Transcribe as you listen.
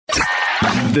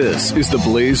This is the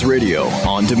Blaze Radio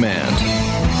on demand.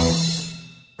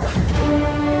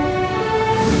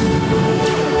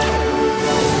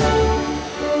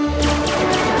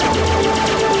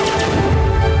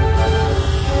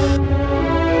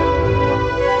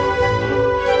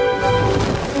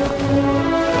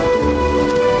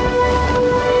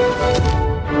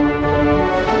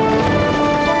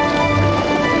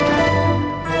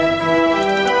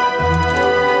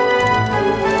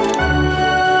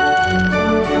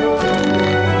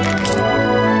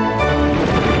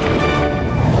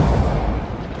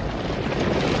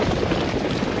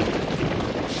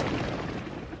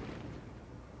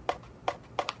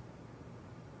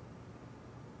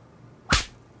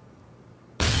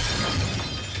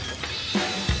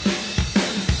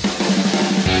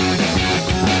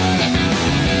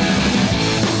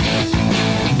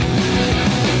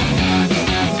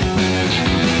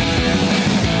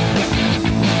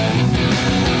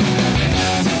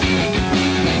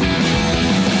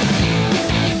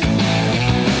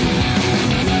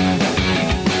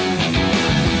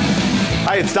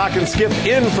 Doc and Skip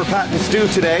in for Pat and Stu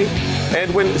today.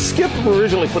 And when Skip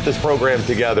originally put this program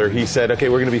together, he said, okay,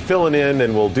 we're going to be filling in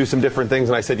and we'll do some different things.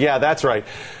 And I said, yeah, that's right.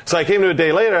 So I came to a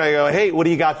day later and I go, hey, what do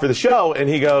you got for the show? And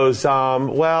he goes, and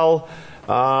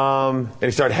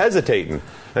he started hesitating.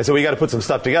 And so we got to put some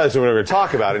stuff together so we're going to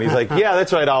talk about it. And he's like, yeah,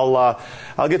 that's right.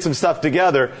 I'll get some stuff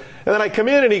together. And then I come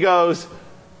in and he goes,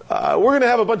 we're going to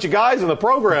have a bunch of guys on the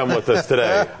program with us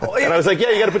today. And I was like, yeah,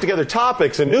 you got to put together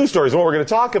topics and news stories and what we're going to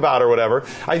talk about or whatever.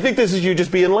 I think this is you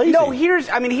just being lazy. No, here's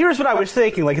what I was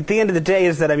thinking. Like, at the end of the day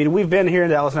is that, we've been here in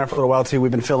Dallas now for a little while, too.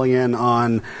 We've been filling in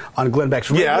on Glenn Beck's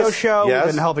radio show. Yes.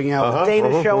 We've been helping out with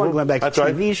Dana's show and Glenn Beck's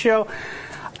TV show.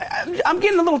 I'm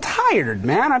getting a little tired,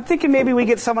 man. I'm thinking maybe we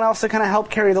get someone else to kind of help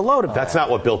carry the load of that. That's not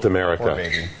what built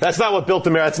America. That's not what built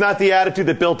America. That's not the attitude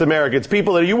that built America. It's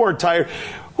people that you weren't tired.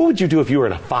 What would you do if you were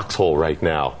in a foxhole right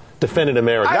now, defending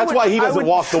America? That's why he doesn't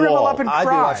walk the wall. I'd be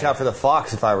watching out for the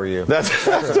fox if I were you. That's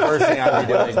the first thing I'd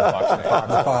be doing.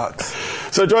 Fox.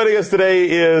 So joining us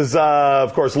today is,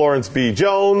 of course, Lawrence B.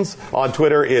 Jones. On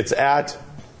Twitter, it's at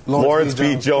Lawrence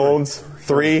B. Jones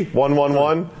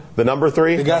 3111. The number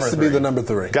 3? It got to be the number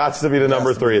 3. Got to be the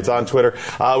number 3. It's on Twitter.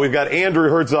 We've got Andrew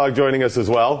Herzog joining us as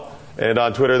well. And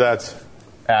on Twitter, that's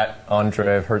at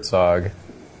Andrew Herzog.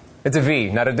 It's a V,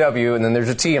 not a W, and then there's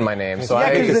a T in my name. So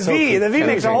yeah, because the V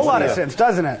makes a whole lot of sense,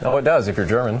 doesn't it? Oh, it does if you're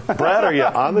German. Brad, are you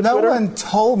on the Twitter? No one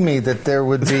told me that there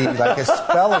would be like a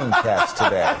spelling test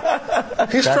today.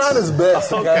 He's trying his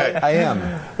best. Okay. I am.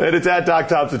 And it's at Doc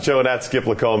Thompson Show and at Skip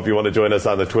Lacombe if you want to join us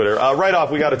on the Twitter. Right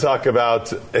off, we got to talk about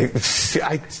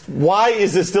why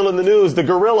is this still in the news? The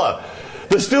gorilla.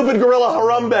 The stupid gorilla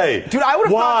Harambe. Dude, I would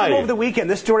have thought from over the weekend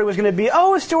this story was going to be,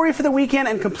 a story for the weekend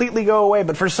and completely go away.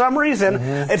 But for some reason,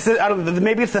 it's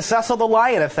maybe it's the Cecil the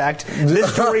Lion effect.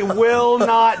 This story will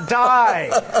not die.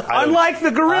 Unlike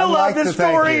the gorilla, this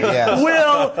story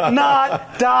will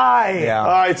not die. Yeah. All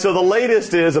right, so the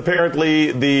latest is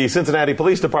apparently the Cincinnati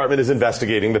Police Department is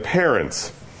investigating the parents.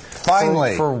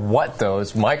 Finally. For what, though,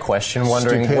 is my question.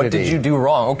 Wondering, what did you do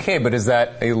wrong? Okay, but is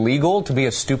that illegal to be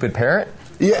a stupid parent?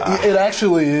 Yeah, it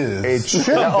actually is. It should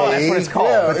be. Oh, that's what it's called.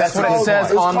 Yeah, but that's what it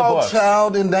says on the books. It's called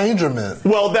child endangerment.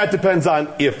 Well, that depends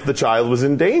on if the child was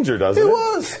in danger, doesn't it? It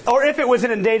was. Or if it was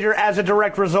in danger as a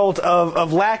direct result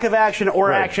of lack of action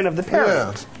or action of the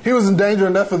parent. Yeah. He was in danger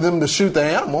enough for them to shoot the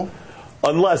animal.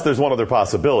 Unless there's one other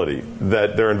possibility,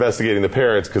 that they're investigating the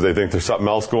parents because they think there's something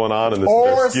else going on and this is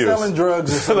their excuse. Or selling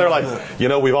drugs. So they're like,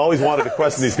 we've always wanted to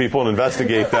question these people and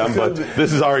investigate them, but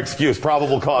this is our excuse,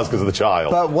 probable cause because of the child.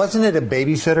 But wasn't it a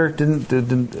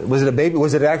babysitter? Was it a baby?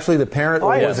 Was it actually the parent?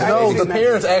 Or was it no, the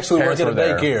parents actually work at a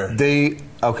daycare.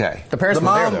 The parents were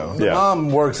there, though. The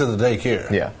mom works at the daycare.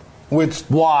 Yeah. Which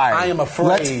why? I am afraid.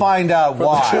 Let's find out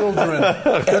why.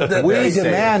 The children. We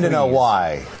demand to know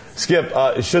why. Skip,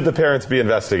 should the parents be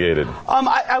investigated?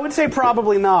 I would say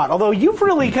probably not. Although you've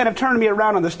really kind of turned me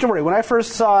around on the story. When I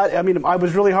first saw it, I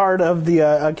was really hard of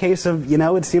the case of,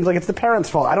 it seems like it's the parents'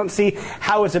 fault. I don't see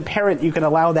how as a parent you can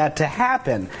allow that to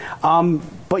happen.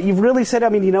 But you've really said,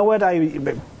 you know what?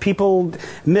 People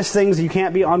miss things. You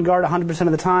can't be on guard 100%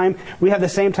 of the time. We have the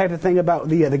same type of thing about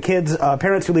the kids,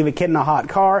 parents who leave a kid in a hot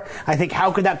car. I think,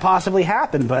 how could that possibly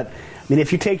happen? But,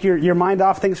 if you take your mind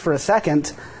off things for a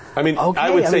second... I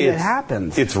would say it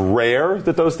happens. It's rare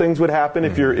that those things would happen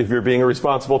if you're being a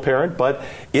responsible parent, but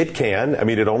it can.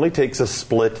 It only takes a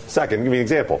split second. I'll give you an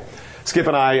example. Skip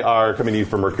and I are coming to you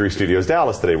from Mercury Studios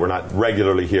Dallas today. We're not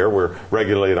regularly here. We're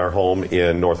regularly at our home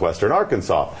in northwestern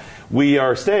Arkansas. We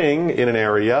are staying in an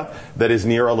area that is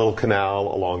near a little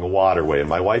canal along a waterway, and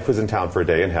my wife was in town for a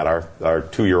day and had our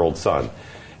 2-year-old son.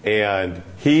 and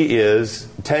he is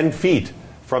 10 feet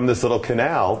from this little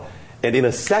canal, and in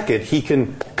a second he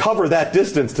can cover that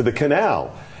distance to the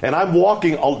canal. And I'm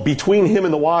walking between him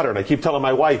and the water, and I keep telling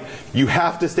my wife, you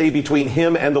have to stay between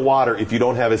him and the water if you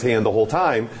don't have his hand the whole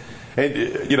time.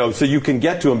 And, so you can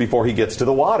get to him before he gets to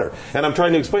the water. And I'm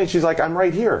trying to explain. She's like, I'm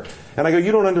right here. And I go,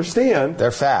 you don't understand.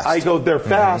 They're fast. I go, they're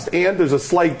fast, and there's a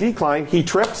slight decline. He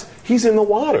trips. He's in the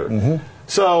water.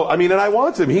 So, and I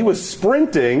want him. He was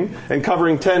sprinting and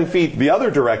covering 10 feet the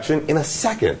other direction in a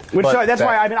second. That's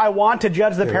why I want to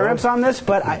judge the parents on this,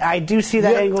 but I do see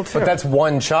that angle too. But that's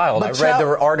one child. But I read there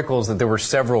were articles that there were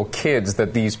several kids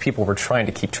that these people were trying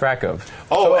to keep track of.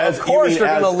 So of course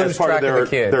they're going to lose track of the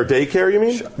kid. Their daycare, you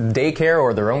mean? Daycare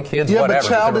or their own kids, Yeah, whatever. but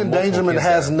child endangerment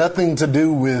has nothing to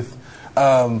do with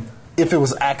if it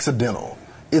was accidental.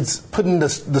 It's putting the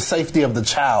safety of the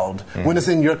child when it's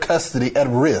in your custody at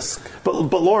risk. But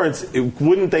Lawrence,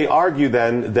 wouldn't they argue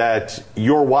then that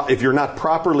if you're not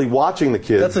properly watching the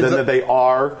kids, then that they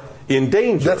are in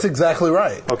danger? That's exactly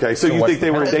right. Okay, so you think they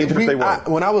were in danger if they weren't?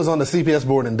 When I was on the CPS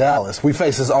board in Dallas, we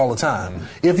face this all the time.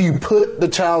 If you put the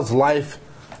child's life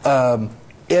at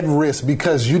risk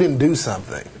because you didn't do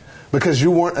something, because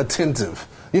you weren't attentive,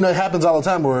 it happens all the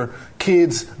time where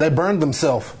kids, they burn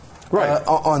themselves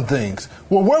on things.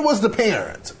 Well, where was the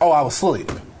parents? Oh, I was asleep.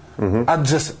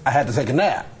 I had to take a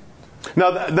nap.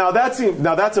 Now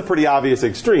that's a pretty obvious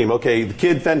extreme. Okay, the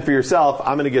kid, fend for yourself.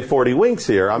 I'm going to get 40 winks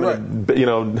here. I'm going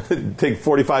to take a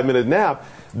 45-minute nap.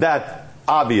 That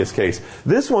obvious case.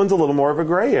 This one's a little more of a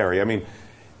gray area.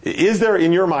 Is there,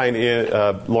 in your mind,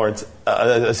 Lawrence,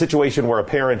 a situation where a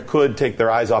parent could take their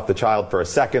eyes off the child for a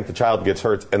second, the child gets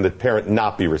hurt, and the parent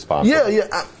not be responsible?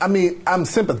 Yeah. I'm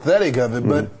sympathetic of it,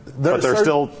 but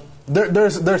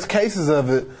there's cases of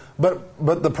it.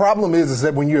 But the problem is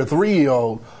that when you're a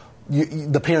 3-year-old,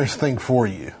 the parents think for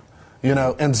you.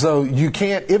 And so you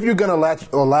can't, if you're going to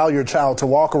allow your child to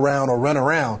walk around or run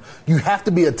around, you have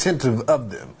to be attentive of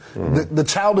them. The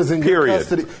child is in your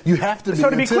custody. You have to be So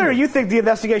to be clear, you think the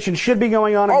investigation should be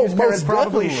going on and these parents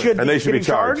probably should and they should be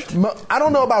charged? I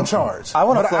don't know about charged. I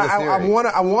want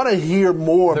to hear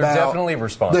more They're about definitely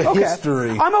responsible. the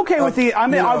history. I'm okay with the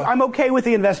I'm okay with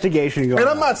the investigation going And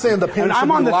on. I'm not saying the parents should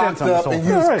be locked up and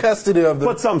use custody of the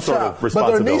But some sort child. of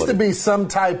responsibility. But there needs to be some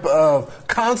type of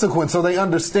consequence so they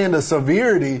understand the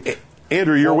severity.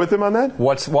 Andrew, you're with him on that?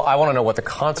 Well, I want to know what the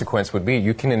consequence would be.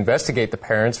 You can investigate the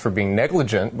parents for being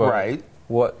negligent, but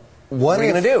what are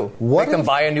you going to do? Make them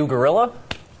buy a new gorilla?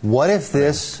 What if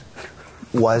this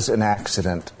was an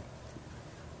accident?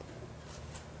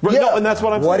 No, and that's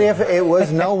what I'm saying. What if it was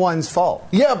no one's fault?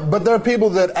 Yeah, but there are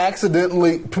people that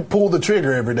accidentally pull the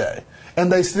trigger every day. And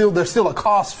there's still a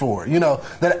cost for it,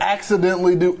 that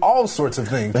accidentally do all sorts of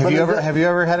things. Have you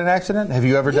ever had an accident? Have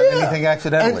you ever done anything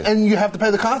accidentally? And you have to pay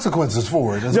the consequences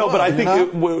for it. But I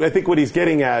think what he's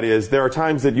getting at is there are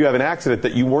times that you have an accident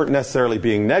that you weren't necessarily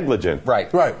being negligent.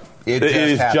 Right. It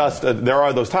is just there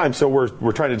are those times. So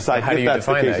we're trying to decide if that's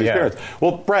the case as parents.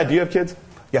 Well, Brad, do you have kids?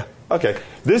 Yeah. Okay.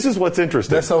 This is what's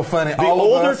interesting. That's so funny. The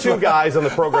older two guys on the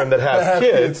program that have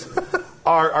kids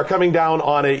are coming down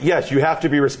on yes, you have to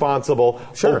be responsible.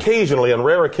 Sure. Occasionally, on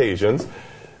rare occasions,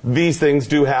 these things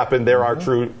do happen. There are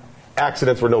true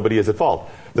accidents where nobody is at fault.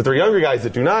 The three younger guys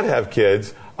that do not have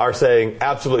kids are saying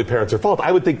absolutely parents are at fault.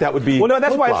 I would think that would be well, no,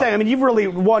 that's why I'm saying. You've really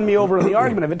won me over in the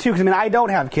argument of it too, because I don't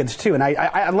have kids too, and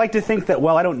I like to think that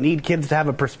I don't need kids to have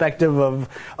a perspective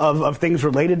of things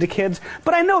related to kids,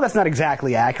 but I know that's not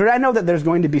exactly accurate. I know that there's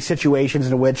going to be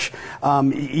situations in which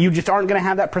you just aren't going to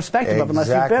have that perspective of unless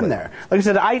you've been there. Like I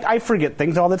said, I forget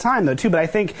things all the time though too, but I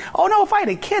think, if I had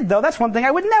a kid though, that's one thing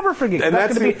I would never forget. And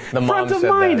that's going to be front of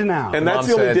mind now. And that's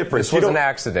the only difference. This was an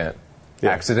accident. Yeah.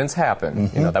 Accidents happen.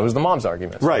 That was the mom's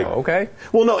argument. Right. Okay.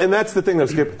 Well, no, and that's the thing, though,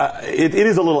 Skip. It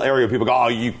is a little area where people go,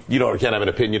 you can't have an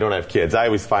opinion, you don't have kids. I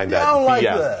always find that I don't like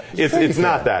BS. that. It's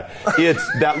not that. It's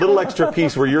that little extra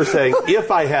piece where you're saying,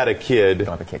 if I had a kid,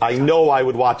 I know I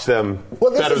would watch them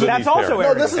better than these parents.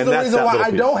 No, this is the reason why I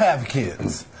don't have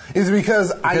kids. Is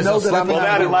because I know that I'm well,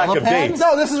 that and lack of dates.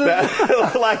 No, this is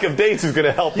that lack of dates is going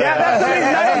to help that.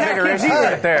 That's a bigger issue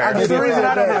right there. That's the reason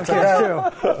I don't have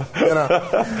kids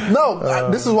too. No,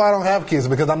 this is why I don't have kids,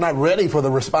 because I'm not ready for the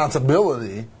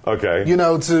responsibility. Okay.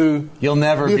 You'll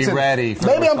never be ready.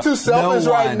 Maybe I'm too selfish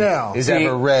right now. Is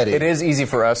ever ready. It is easy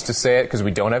for us to say it because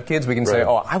we don't have kids. We can say,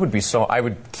 I would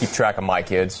keep track of my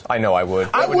kids. I know I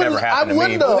would. That would never happen to me. I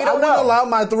wouldn't allow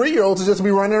my 3-year-old to just be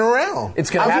running around. It's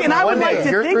going to happen one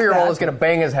day. Your 3-year-old is going to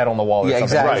bang his head on the wall or something.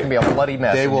 Exactly. It's going to be a bloody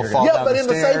mess. They will fall down but the in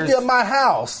the stairs. safety of my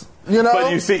house. You know?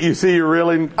 But you see, you're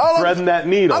really threading that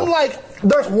needle. I'm like,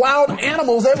 there's wild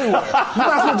animals everywhere. You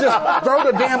might as well just throw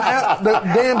the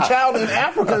damn child in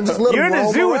Africa and just let You're him in a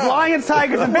roam zoo with around. lions,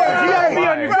 tigers, and bears. You gotta be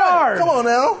on your guard. Come on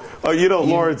now. Oh,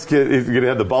 Lawrence kid is going to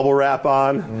have the bubble wrap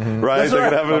on, right? That's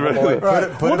They're right. going to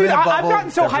have Well, dude, I've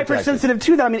gotten so hypersensitive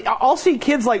too that I'll see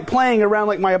kids like playing around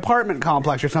like my apartment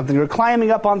complex or something, or climbing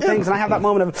up on things, and I have that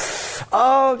moment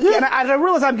of, and I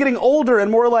realize I'm getting older and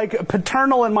more like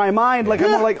paternal in my mind. Like I'm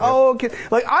more like, okay,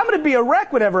 like I'm going to be a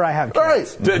wreck whenever I have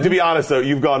kids. To be honest, though,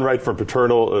 you've gone right from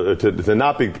paternal to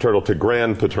not being paternal to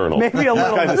grand paternal. Maybe a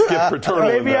little. Kind of skip paternal.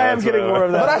 Maybe I am getting more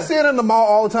of that. But I see it in the mall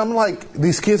all the time. I'm like,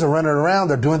 these kids are running around.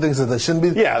 They're doing things that they shouldn't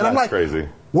be. Yeah, and I'm that's like, crazy.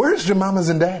 Where's your mamas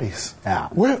and daddies? Yeah.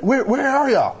 Where are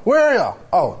y'all? Where are y'all?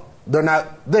 Oh, they're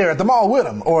not there at the mall with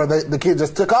them, or the kid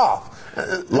just took off.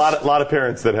 A lot of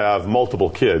parents that have multiple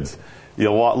kids,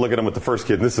 look at them with the first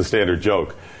kid, and this is a standard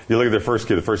joke. You look at their first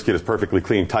kid, the first kid is perfectly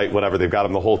clean, tight, whatever, they've got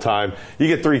him the whole time. You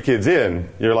get 3 kids in,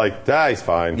 you're like, he's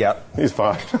fine. Yep. He's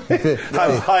fine.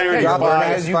 I'm tired, he's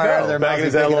fine. As you go. Banging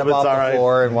his head a little bit's all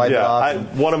right. And wipe it off.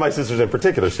 One of my sisters in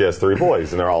particular, she has 3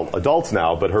 boys, and they're all adults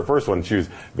now, but her first one, she was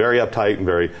very uptight and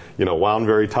very, wound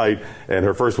very tight, and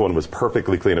her first one was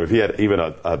perfectly clean. If he had even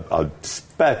a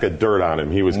speck of dirt on him,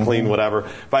 he was clean, whatever.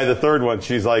 By the third one,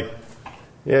 she's like,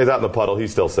 he's out in the puddle.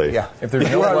 He's still safe. Yeah. If there's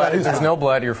no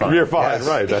blood, you're fine. You're fine,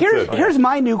 right? That's it. Here's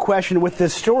my new question with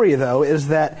this story, though, is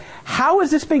that how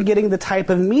has this been getting the type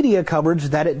of media coverage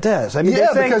that it does? I mean,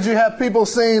 because you have people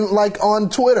saying, like on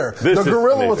Twitter, the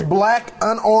gorilla was black,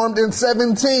 unarmed, and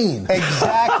 17.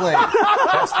 Exactly.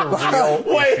 That's the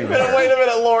real Wait a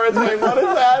minute, Lawrence. Wait, what is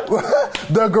that?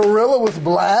 The gorilla was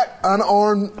black,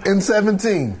 unarmed, and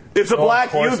 17. It's a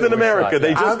black youth in America.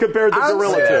 They just compared the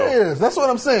gorilla to. That's what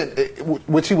I'm saying.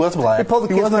 Which he was black. He pulled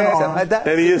the kid's pants out.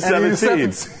 And he is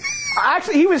 17.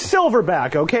 Actually, he was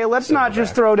silverback, okay? Let's not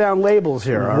just throw down labels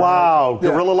here. all right? Wow.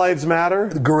 Gorilla lives matter?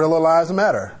 Gorilla lives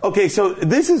matter. Okay, so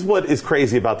this is what is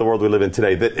crazy about the world we live in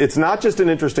today. That it's not just an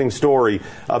interesting story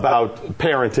about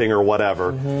parenting or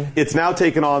whatever. It's now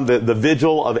taken on the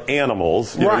vigil of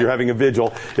animals. You're having a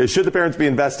vigil. Should the parents be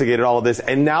investigated, all of this?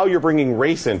 And now you're bringing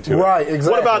race into it. Right,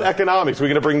 exactly. What about economics? Are we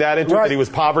going to bring that into it? That he was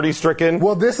poverty-stricken?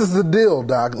 Well, this is the deal,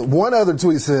 Doc. One other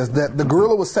tweet says that the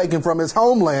gorilla was taken from his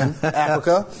homeland,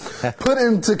 Africa, put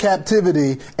into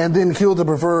captivity, and then killed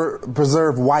to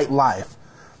preserve white life.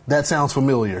 That sounds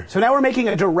familiar. So now we're making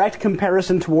a direct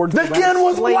comparison towards The kid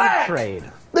was slave black. trade.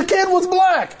 The kid was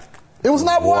black. It was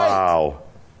not white.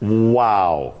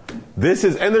 Wow. This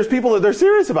is, and there's people that they're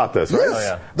serious about this, right?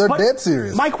 Yes, they're dead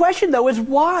serious. My question, though, is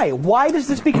why? Why does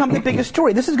this become the biggest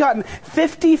story? This has gotten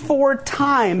 54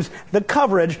 times the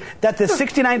coverage that the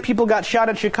 69 people got shot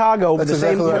in Chicago over the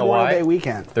same Memorial Day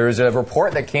weekend. There is a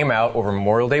report that came out over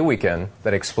Memorial Day weekend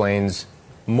that explains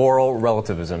moral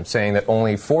relativism, saying that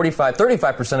only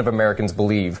 35% of Americans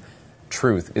believe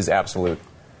truth is absolute.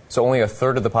 So only a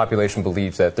third of the population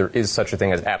believes that there is such a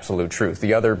thing as absolute truth.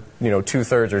 The other,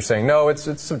 2/3 are saying, no,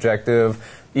 it's subjective.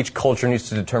 Each culture needs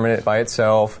to determine it by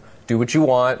itself. Do what you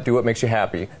want. Do what makes you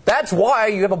happy. That's why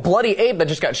you have a bloody ape that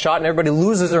just got shot and everybody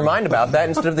loses their mind about that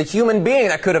instead of the human being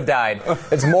that could have died.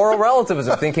 It's moral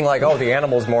relativism, thinking like, the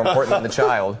animal is more important than the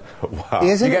child. Wow.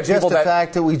 Isn't it just the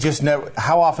fact that we just never...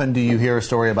 How often do you hear a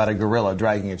story about a gorilla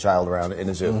dragging a child around in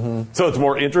a zoo? So it's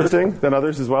more interesting than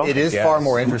others as well? It is far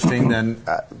more interesting than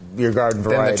your garden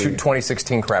variety. Than the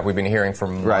 2016 crap we've been hearing for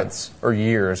months or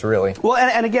years, really. Well,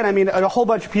 and again, I mean, a whole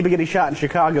bunch of people getting shot in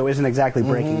Chicago isn't exactly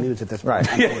breaking news at this point.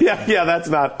 Right. Yeah, that's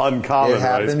not uncommon. It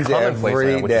happens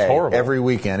every day, every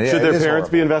weekend. Should their parents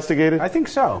be investigated? I think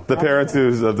so. The parents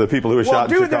of the people who were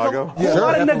shot in Chicago? There's a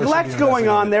lot of neglect going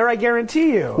on there, I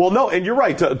guarantee you. Well, no, and you're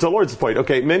right, to Lawrence's point.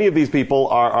 Okay, many of these people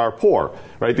are poor,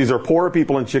 right? These are poor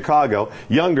people in Chicago,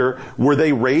 younger. Were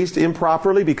they raised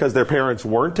improperly because their parents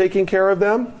weren't taking care of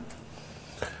them?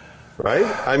 Right?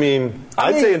 I mean,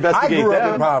 I'd say investigate I grew that.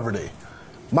 up in poverty.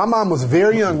 My mom was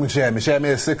very young when she had me. She had me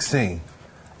at 16.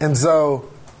 And so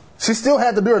she still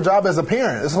had to do her job as a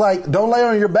parent. It's like, don't lay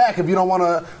on your back if you don't want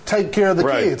to take care of the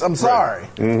kids. I'm sorry.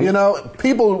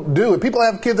 People do it. People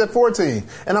have kids at 14.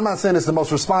 And I'm not saying it's the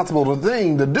most responsible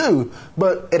thing to do,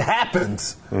 but it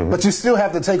happens. But you still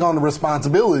have to take on the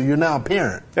responsibility. You're now a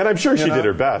parent. And I'm sure she did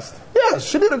her best. Yeah,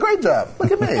 she did a great job.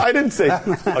 Look at me. I didn't say a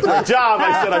great job.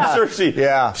 I said I'm sure she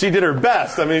did her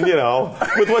best. I mean,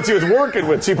 with what she was working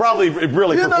with, she probably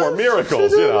really performed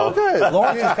miracles. Okay.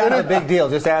 Lawrence is kind of a big deal.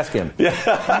 Just ask him.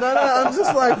 No, I'm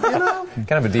just like,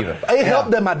 Kind of a diva. It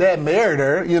helped that my dad married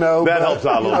her, That helps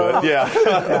out a little bit,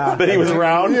 yeah. That he was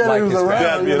around. Yeah, he was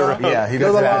around. Yeah, he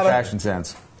doesn't have fashion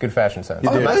sense. Good fashion sense.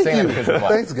 Oh, I'm not thank saying that you. because you're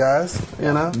black. Thanks, guys.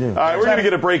 You know. All right, we're going to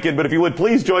get a break in, but if you would,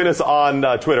 please join us on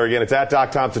Twitter. Again, it's at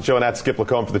Doc Thompson Show and at Skip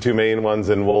Lacombe for the two main ones,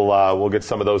 and we'll get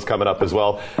some of those coming up as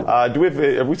well. Are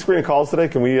we screening calls today?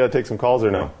 Can we take some calls or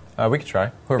no? We could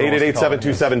try.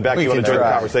 888-727-BECK. You want to join the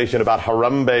try. conversation about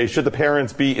Harambe. Should the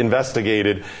parents be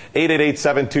investigated?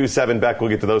 888-727-BECK. We'll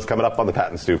get to those coming up on the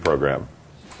Pat and Stu program.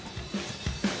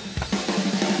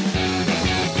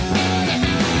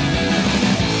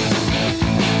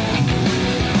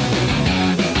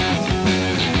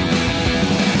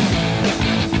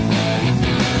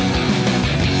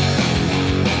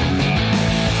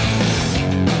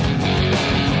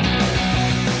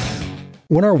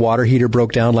 When our water heater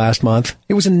broke down last month,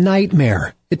 it was a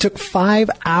nightmare. It took 5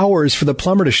 hours for the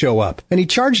plumber to show up, and he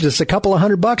charged us a couple of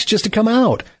 $100 just to come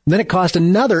out. And then it cost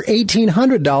another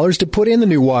 $1,800 to put in the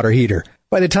new water heater.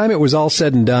 By the time it was all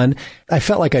said and done, I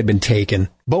felt like I'd been taken.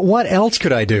 But what else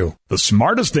could I do? The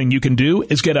smartest thing you can do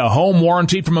is get a home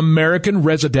warranty from American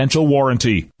Residential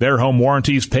Warranty. Their home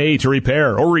warranties pay to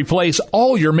repair or replace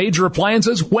all your major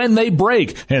appliances when they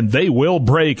break, and they will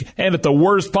break, and at the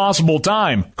worst possible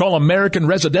time. Call American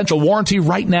Residential Warranty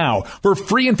right now for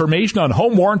free information on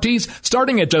home warranties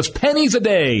starting at just pennies a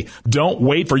day. Don't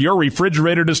wait for your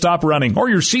refrigerator to stop running or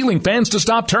your ceiling fans to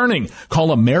stop turning.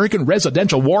 Call American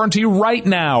Residential Warranty right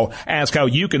now. Ask how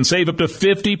you can save up to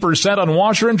 50% on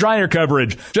washer and dryer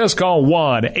coverage. Just call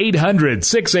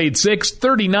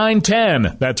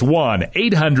 1-800-686-3910. That's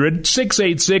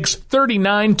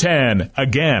 1-800-686-3910.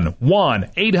 Again,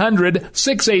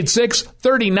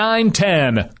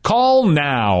 1-800-686-3910. Call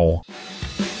now.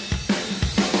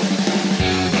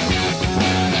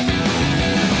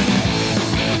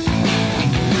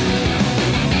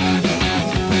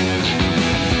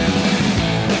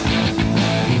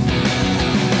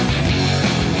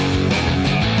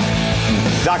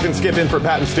 Doc and Skip in for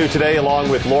Pat and Stu today, along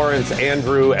with Lawrence,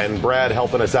 Andrew, and Brad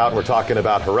helping us out. And we're talking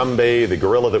about Harambe, the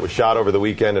gorilla that was shot over the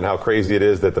weekend, and how crazy it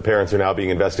is that the parents are now being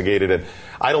investigated. And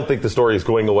I don't think the story is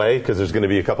going away because there's going to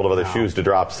be a couple of other shoes to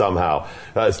drop somehow.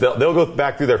 So they'll go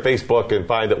back through their Facebook and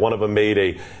find that one of them made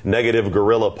a negative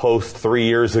gorilla post 3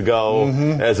 years ago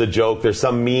as a joke. There's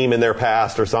some meme in their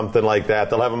past or something like that.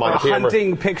 They'll have them on camera.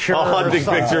 Hunting picture. A hunting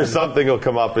picture. Something will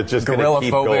come up. It's just going to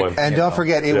keep going. And don't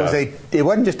forget, it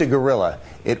wasn't just a gorilla.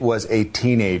 It was a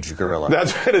teenage gorilla.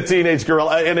 That's right, a teenage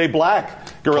gorilla. And a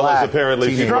black gorilla,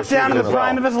 apparently. Struck down in the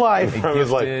prime of his life.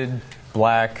 Gifted,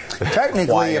 black. Technically,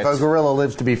 quiet. if a gorilla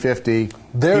lives to be 50, he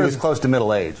was close to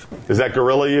middle age. Is that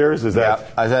gorilla years? Is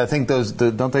that? I think those,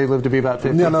 don't they live to be about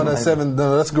 50? No, that's seven.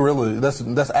 No, that's gorilla.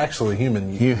 That's actually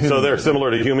human. So they're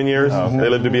similar to human years? They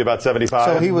live to be about 75?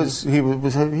 So he was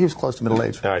close to middle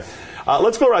age. All right.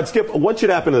 Let's go around. Skip, what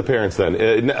should happen to the parents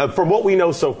then? From what we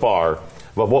know so far,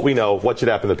 but what we know, what should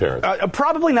happen to the parents?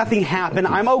 Probably nothing happened.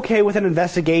 I'm okay with an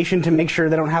investigation to make sure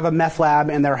they don't have a meth lab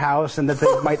in their house and that they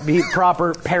might be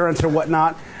proper parents or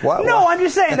whatnot. No, I'm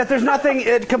just saying that there's nothing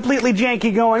completely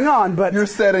janky going on. But you're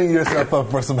setting yourself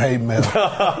up for some hate mail.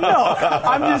 No,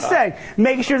 I'm just saying,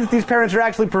 make sure that these parents are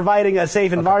actually providing a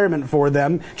safe environment for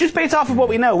them, just based off of what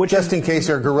we know, which just in case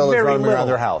there are gorillas roaming around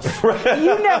their house.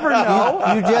 You never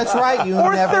know. That's right. You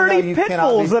or never 30 know. You pit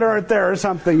bulls that aren't there or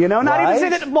something. You know, not even say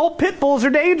that all pit bulls are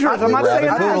dangerous. I'm not saying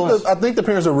that. I think the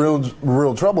parents are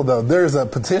real trouble, though. There's a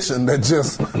petition that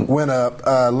just went up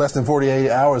less than 48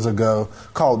 hours ago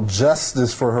called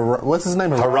Justice for what's his name?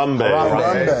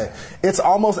 Harambe. It's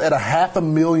almost at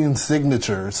 500,000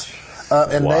 signatures.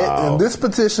 And this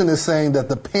petition is saying that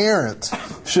the parents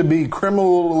should be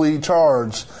criminally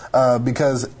charged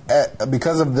because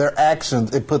of their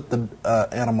actions. It put the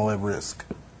animal at risk.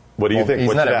 What do you think? He's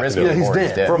what not should at risk happen to him? anymore.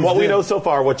 He's dead. From what we know so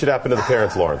far, what should happen to the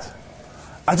parents, Lawrence?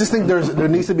 I just think there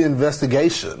needs to be an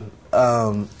investigation.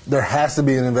 There has to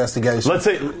be an investigation. Let's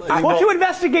say to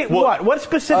investigate what? What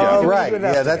specifically? Right.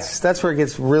 Yeah, that's where it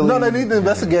gets really. No, they need to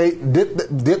investigate.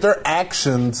 Did their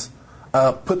actions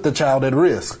put the child at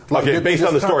risk? Based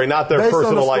on the story, not their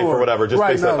personal life or whatever. Just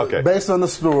based on the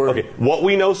story. Okay. What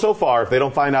we know so far, if they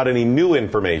don't find out any new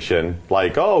information,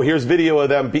 like here's video of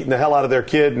them beating the hell out of their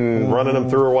kid and running them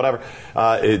through or whatever,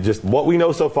 just what we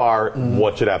know so far,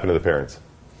 what should happen to the parents?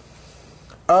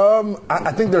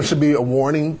 I think there should be a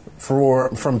warning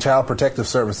from Child Protective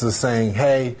Services saying,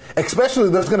 hey, especially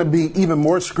there's going to be even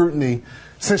more scrutiny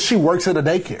since she works at a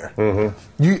daycare.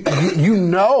 Mm-hmm. You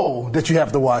know that you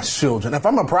have to watch children. If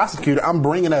I'm a prosecutor, I'm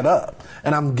bringing that up.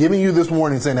 And I'm giving you this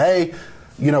warning saying, hey,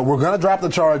 we're going to drop the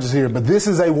charges here, but this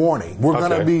is a warning. We're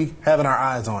going to be having our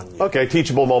eyes on you. Okay,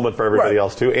 teachable moment for everybody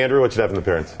else, too. Andrew, what should happen to the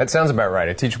parents? That sounds about right.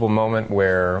 A teachable moment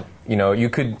where, you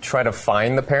could try to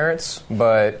find the parents,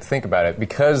 but think about it.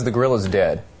 Because the gorilla's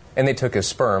dead, and they took his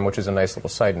sperm, which is a nice little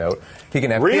side note. He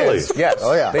can have Really? kids. Yes.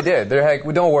 Oh, yeah. They did. They're like,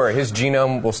 well, don't worry, his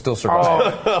genome will still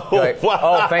survive. You're like,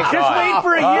 oh, thank Just God. wait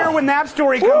for a year when that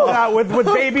story comes out with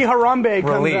baby Harambe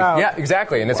comes Relief. out. Yeah,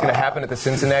 exactly. And it's going to happen at the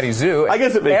Cincinnati Zoo. I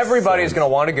guess it makes Everybody's sense. going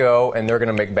to want to go, and they're going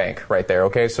to make bank right there,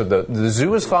 okay? So the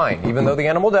zoo is fine. Even though the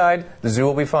animal died, the zoo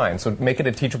will be fine. So make it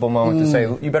a teachable moment to say,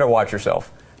 you better watch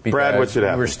yourself. Brad, what should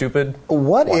happen? You were stupid.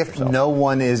 What Watch if yourself. no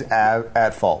one is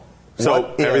at fault? So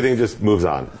What if- everything just moves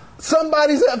on.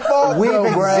 Somebody's at fault, We've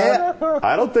though, Brad.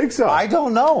 I don't think so. I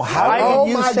don't know. How Oh can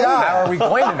you my say God. How that? are we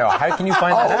going to know? How can you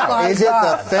find that out? my Is it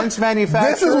God. the fence manufacturer?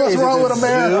 This is what's it wrong the with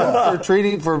America. zoo for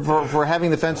treating for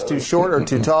having the fence too short or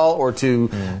too tall or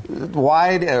too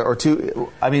wide or too?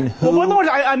 I mean, who? Well, Lord,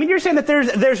 I mean, you're saying that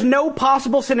there's no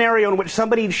possible scenario in which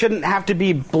somebody shouldn't have to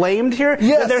be blamed here?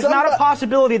 Yeah, That there's not a somebody-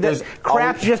 possibility that There's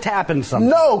crap always- just happens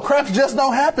sometimes? No, craps just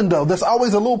don't happen, though. There's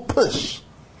always a little push.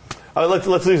 Let's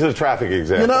use a traffic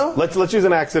example. You know? Let's use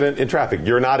an accident in traffic.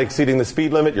 You're not exceeding the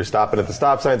speed limit. You're stopping at the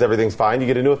stop signs. Everything's fine. You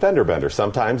get into a fender bender.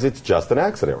 Sometimes it's just an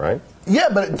accident, right? Yeah,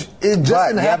 but it just But,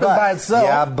 didn't yeah, happen but. by itself.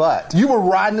 Yeah, but. You were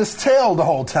riding his tail the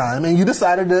whole time, and you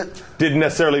decided that Didn't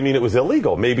necessarily mean it was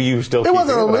illegal. Maybe you still. it wasn't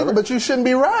keep it, illegal, whatever. but you shouldn't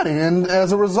be riding. And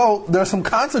as a result, there's some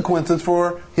consequences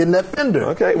for hitting that fender.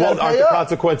 Okay. You Well, gotta aren't pay the up.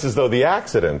 consequences though the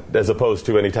accident as opposed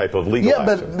to any type of legal Yeah,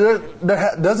 action? but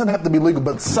there doesn't have to be legal,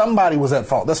 but somebody was at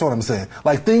fault. That's what I'm saying.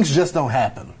 Like, things just don't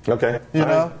happen. Okay. You All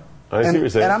know? right. I see what you're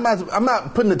saying. And I'm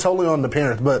not putting it totally on the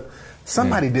parents, but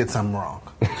somebody did something wrong.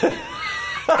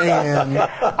 And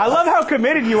I love how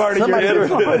committed you are to somebody your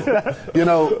did something. You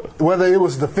know, whether it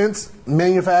was the fence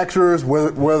manufacturers,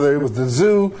 whether it was the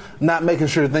zoo not making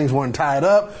sure things weren't tied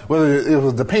up, whether it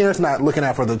was the parents not looking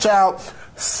out for the child,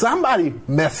 somebody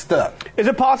messed up. Is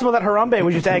it possible that Harambe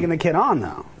was just egging the kid on,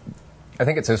 though? I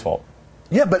think it's his fault.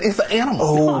 Yeah, but it's an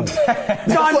animal. No, I'm just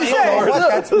saying.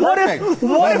 That's What perfect. if That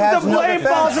the has no blame defense.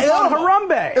 falls upon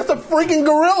Harambe? It's a freaking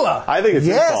gorilla. I think it's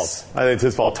Yes. his fault. I think it's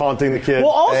his fault taunting the kid.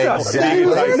 Well, also, Exactly.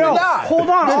 no, Die. hold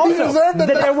on. Then he Also, deserved to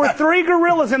that die. there were 3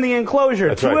 gorillas in the enclosure.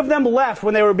 That's 2 right. of them left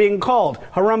when they were being called.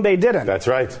 Harambe didn't. That's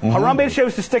right. Harambe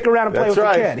chose to stick around and play That's with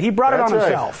right. the kid. He brought That's it on right.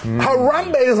 himself.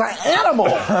 Harambe is an animal.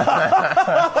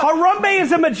 Harambe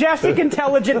is a majestic,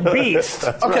 intelligent beast.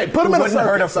 Okay, put him in a wouldn't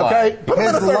hurt a circus, fly. okay? Put him in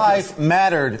a His circus. life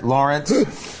mattered, Lawrence.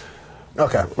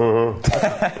 Okay.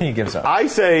 He gives up. I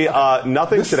say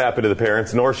nothing should happen to the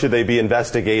parents, nor should they be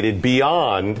investigated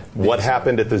beyond what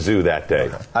happened at the zoo that day.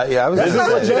 I was This is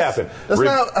gonna what say should this. happen. That's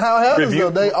not how it happens, review- though.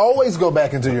 They always go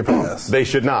back into your past. They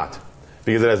should not,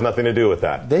 because it has nothing to do with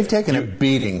that. They've taken a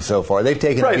beating so far. They've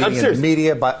taken Right, a I'm beating in serious. the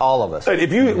media by all of us.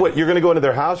 If you're going to go into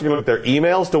their house, you're going to look at their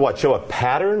emails to show a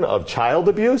pattern of child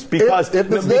abuse because If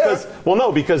it's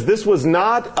there. because this was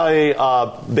not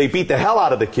they beat the hell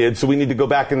out of the kid, so we need to go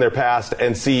back in their past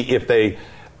and see if they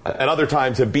at other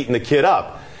times have beaten the kid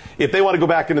up. If they want to go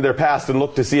back into their past and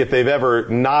look to see if they've ever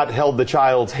not held the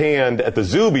child's hand at the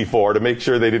zoo before to make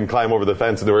sure they didn't climb over the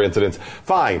fence and there were incidents,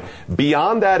 fine.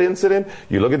 Beyond that incident,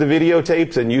 you look at the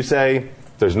videotapes and you say,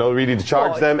 there's no reason to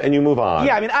charge them, and you move on.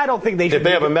 Yeah, I mean, I don't think they should. If they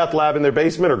have a meth lab in their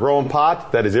basement or growing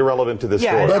pot, that is irrelevant to this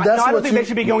Yeah, story. But that's no, I don't what think you- they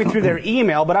should be going through their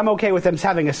email, but I'm okay with them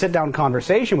having a sit-down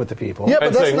conversation with the people. Yeah, but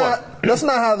And that's saying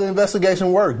not how the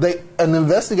investigation works. An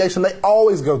investigation, they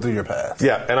always go through your past.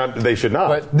 Yeah, and they should not.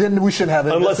 But- Then we shouldn't have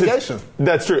an unless investigation.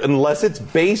 that's true. Unless it's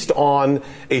based on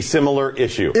a similar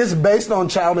issue. It's based on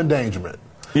child endangerment.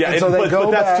 Yeah, And so they but go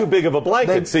that's back- too big of a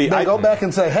blanket. They go back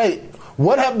and say, hey,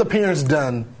 what have the parents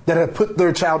done that have put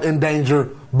their child in danger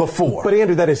before? But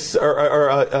Andrew, that is,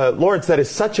 Lawrence, that is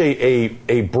such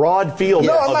a broad field.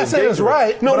 No, of I'm not saying it's engagement.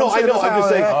 right, No, but no, I'm I saying know. that's I'm how just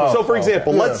it saying. happens. So, for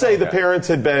example, let's say the okay. parents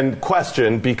had been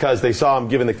questioned because they saw him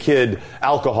giving the kid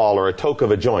alcohol or a toke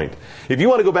of a joint. If you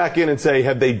want to go back in and say,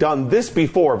 have they done this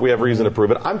before? If we have reason to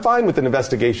prove it, I'm fine with an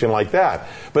investigation like that.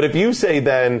 But if you say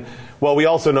then, well, we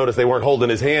also noticed they weren't holding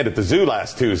his hand at the zoo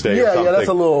last Tuesday. Yeah, or yeah, something. that's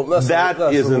a little- that's That a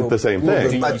isn't little- the same little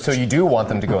thing. bit- So you do want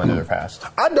them to go into their past?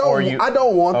 I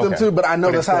don't want them Okay. to, but I know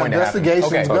But that's it's how going to happen.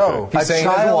 investigations Okay. go. He's A saying he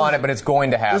doesn't child- want it, but it's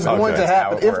going to happen. It's going to That's how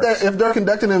happen. it works. If they're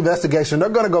conducting an investigation, they're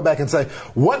going to go back and say,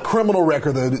 what criminal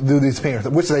record do these parents,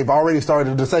 which they've already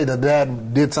started to say that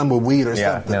dad did some with weed or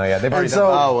Yeah, something. no, yeah, they've already And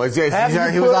done so, Oh, it's- have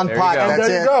you he was put- on pot. There you go. That's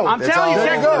There you it. go. I'm That's telling you, all.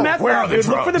 check for the meth lab, dude.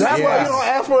 Look for the That's meth why lab. you don't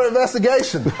ask for an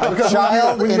investigation. Because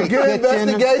Child when in you a get an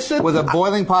investigation kitchen with a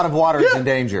boiling pot of water is in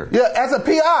danger. Yeah, as a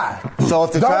PI. So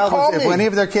if the Don't child call was, if me. any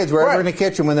of their kids were ever Right. in a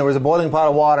kitchen when there was a boiling pot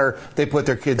of water, they put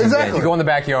their kids Exactly. in You danger. go in the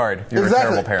backyard. You're a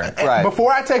terrible parent. And Right.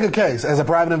 Before I take a case, as a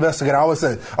private investigator, I always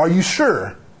say, are you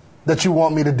sure that you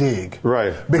want me to dig.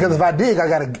 Right. Because if I dig, I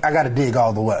gotta dig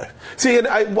all the way. See, and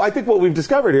I think what we've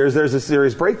discovered here is there's a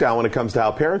serious breakdown when it comes to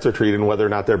how parents are treated and whether or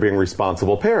not they're being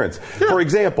responsible parents. Yeah. For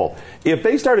example, if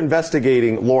they start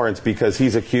investigating Lawrence because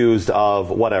he's accused of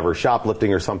whatever,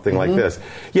 shoplifting or something like this,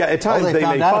 yeah, at times they may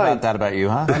found out find about that about you,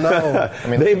 huh? No. I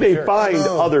mean, they may find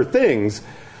other things.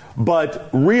 But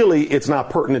really, it's not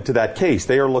pertinent to that case.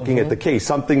 They are looking at the case,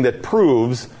 something that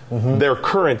proves their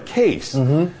current case.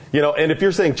 You know, and if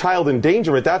you're saying child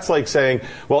endangerment, that's like saying,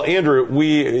 well, Andrew,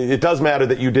 it does matter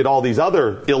that you did all these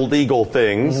other illegal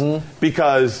things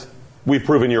because we've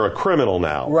proven you're a criminal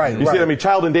now. Right. You see what I mean?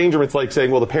 Child endangerment's like saying,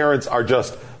 well, the parents are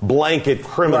just blanket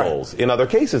criminals. In other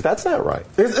cases, that's not right.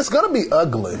 It's going to be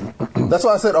ugly. That's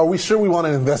why I said, are we sure we want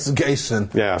an investigation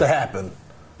to happen?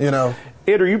 You know?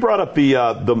 Andrew, you brought up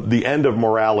the end of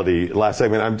morality last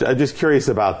segment. I'm just curious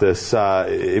about this.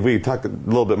 If we talk a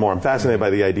little bit more, I'm fascinated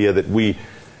by the idea that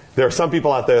there are some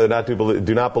people out there that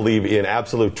do not believe in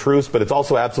absolute truths, but it's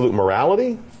also absolute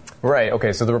morality? Right.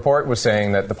 Okay. So the report was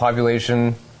saying that the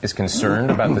population is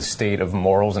concerned about the state of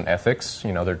morals and ethics.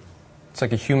 You know, it's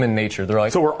like a human nature. They're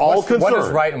like, so we're all concerned. What is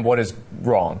right and what is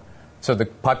wrong? So the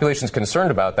population's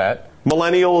concerned about that.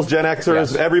 Millennials, Gen Xers,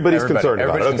 Yes, everybody's concerned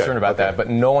about it. Everybody's concerned about that, but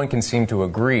no one can seem to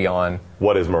agree on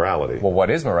what is morality. Well,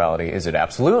 what is morality? Is it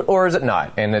absolute or is it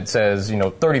not? And it says,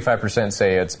 35%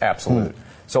 say it's absolute.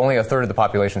 So only a third of the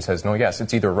population says, no, yes,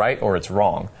 it's either right or it's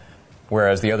wrong.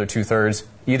 Whereas the other 2/3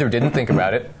 either didn't think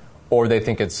about it or they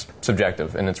think it's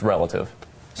subjective and it's relative.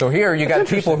 So here you got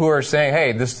people who are saying,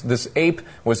 hey, this ape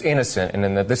was innocent, and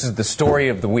then this is the story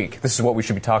of the week. This is what we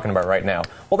should be talking about right now.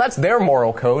 Well, that's their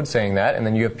moral code saying that, and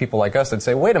then you have people like us that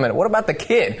say, wait a minute, what about the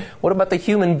kid? What about the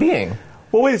human being?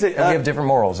 Well, wait a second. We have different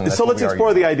morals. And so let's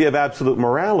explore the idea of absolute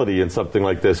morality in something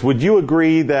like this. Would you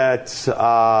agree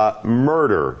that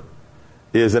murder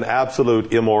is an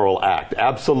absolute immoral act,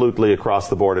 absolutely across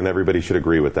the board, and everybody should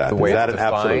agree with that? The way is that it's an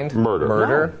absolute defined, murder?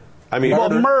 Murder? I mean,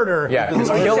 murder. Yeah, because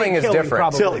killing is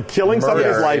different. Killing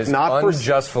somebody's life, not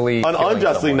unjustly,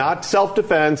 unjustly, not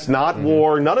self-defense, not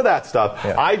war, none of that stuff.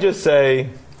 Yeah. I just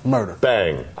say murder.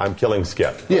 Bang! I'm killing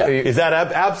Skip. Yeah. Is that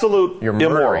absolute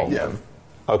immoral? Yeah.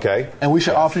 Okay. And we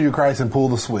should offer you Christ and pull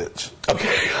the switch.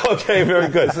 Okay, very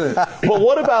good. Well,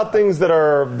 what about things that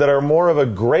are more of a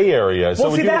gray area?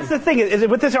 Well, see, that's the thing. Is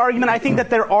with this argument, I think that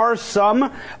there are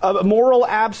some moral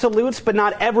absolutes, but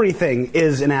not everything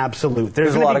is an absolute.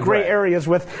 There's going to be gray areas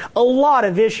with a lot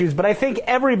of issues, but I think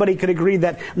everybody could agree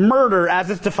that murder, as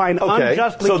it's defined,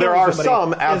 unjustly. So there are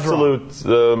some absolute.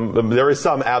 There is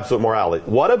some absolute morality.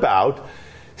 What about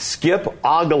Skip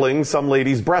ogling some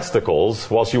lady's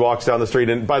breasticles while she walks down the street?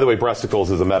 And by the way,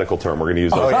 breasticles is a medical term. We're going to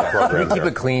use those in the program. Keep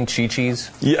it clean, chi-chis.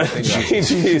 Yeah,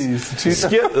 chi-chis.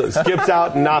 Skip's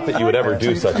out. Not that you would ever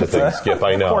do such a thing, Skip,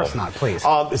 I know. Of course not, please.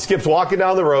 Skip's walking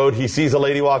down the road. He sees a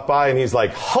lady walk by, and he's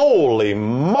like, holy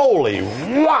moly,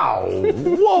 wow,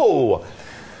 whoa.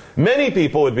 Many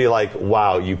people would be like,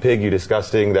 wow, you pig, you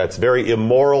disgusting. That's very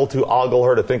immoral to ogle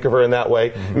her, to think of her in that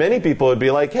way. Many people would be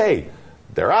like, hey,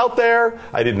 they're out there.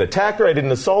 I didn't attack her. I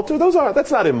didn't assault her.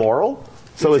 That's not immoral.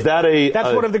 So is that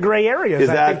that's one of the gray areas?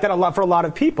 I think that for a lot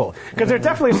of people, because there's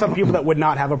definitely some people that would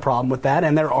not have a problem with that,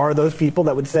 and there are those people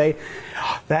that would say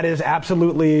that is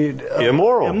absolutely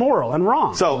immoral and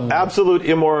wrong. So absolute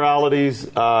immoralities.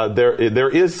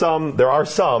 There are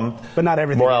some, but not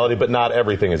everything. Morality, but not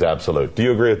everything is absolute. Do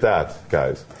you agree with that,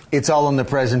 guys? It's all in the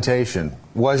presentation.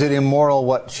 Was it immoral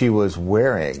what she was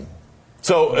wearing?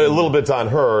 So a little bit's on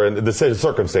her and the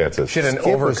circumstances. She had an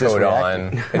overcoat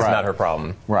on. It's not her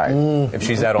problem. Right. If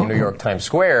she's out on New York Times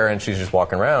Square and she's just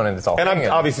walking around and it's all. And hanging.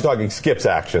 I'm obviously talking Skip's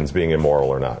actions being immoral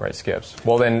or not. Right, Skip's.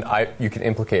 Well, then you can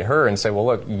implicate her and say, well,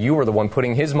 look, you were the one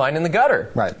putting his mind in the gutter.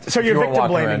 Right. So you're victim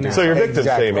blaming now. So you're victim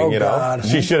shaming. God.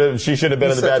 She should have been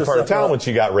in the bad part of town when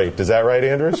she got raped. Is that right,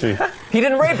 Andrew? He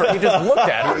didn't rape her. He just looked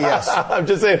at her. Yes. I'm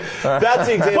just saying that's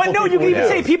the example. But no, you can even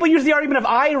say people use the argument of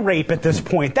eye rape at this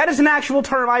point. That is an actual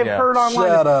term I have heard online.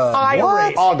 Shut up. Eye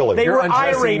rape. Ogling. They You're were eye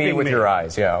undressing raping me with your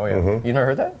eyes. Yeah. Oh, yeah. Mm-hmm. You never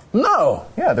heard that? No.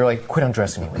 Yeah. They're like, quit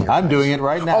undressing me with your eyes. I'm doing it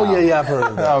right now. Oh, yeah, I've heard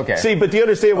of that. Okay. See, but do you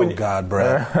understand when God,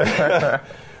 Brad.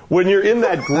 when you're in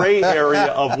that gray area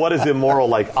of what is immoral,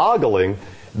 like ogling,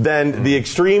 then the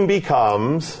extreme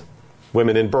becomes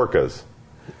women in burqas.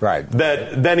 Right.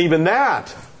 Then even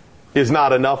that is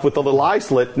not enough with the little eye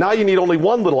slit. Now you need only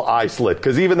one little eye slit,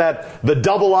 because even the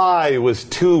double eye was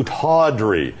too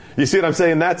tawdry. You see what I'm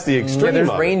saying? That's the extreme. Yeah, there's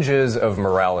of ranges of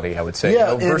morality, I would say.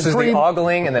 Yeah, versus the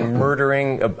ogling and then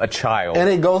murdering a child. And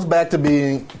it goes back to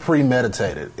being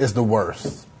premeditated. It's the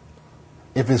worst.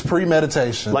 If it's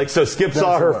premeditation. Like, so Skip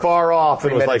saw her far off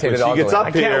and was like, when she gets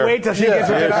up here. I can't wait till she gets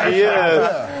here she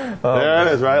is. There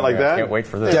it is, right? Like that? Can't wait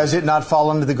for this. Does it not fall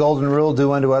under the golden rule,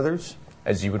 do unto others?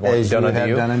 As you would want As you done would unto have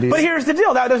you. done unto you? But here's the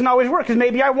deal. That doesn't always work because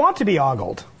maybe I want to be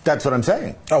ogled. That's what I'm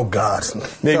saying. Oh, God.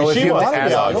 Maybe So if she you wants want to to be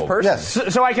be ogled. person.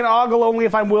 Yes. So I can ogle only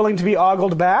if I'm willing to be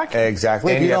ogled back?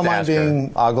 Exactly. And If you you don't have to mind ask her.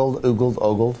 being ogled, oogled,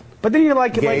 ogled. But then you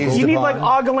Gazed you need like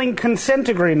upon. ogling consent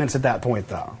agreements at that point,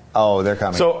 though. Oh, they're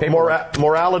coming. So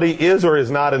morality is or is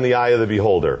not in the eye of the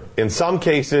beholder. In some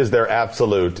cases, they're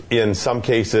absolute. In some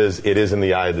cases, it is in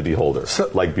the eye of the beholder,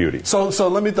 like beauty. So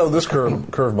let me throw this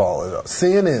curveball out.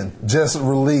 CNN just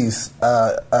released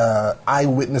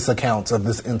eyewitness accounts of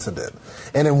this incident.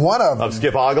 And in one of them... Of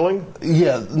skip ogling?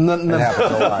 Yeah. it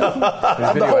happens a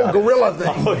lot. The whole gorilla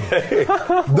thing. Okay.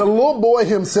 The little boy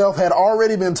himself had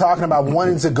already been talking about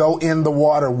wanting to go in the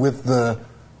water with the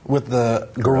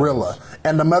gorilla.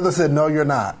 And the mother said, no, you're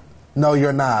not. No,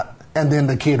 you're not. And then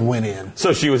the kid went in.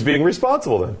 So she was being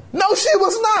responsible then? No, she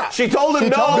was not. She told him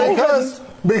no.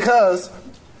 Because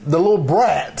the little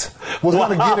brat was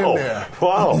going to get in there.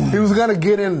 Wow. He was going to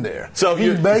get in there. So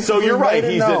you're right.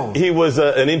 He was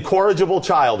an incorrigible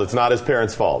child. It's not his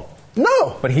parents' fault.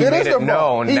 No. But he made it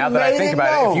known. Now that I think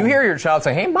about it, if you hear your child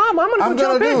say, hey, Mom, I'm going to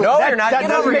go jump in. No, you're not. That Get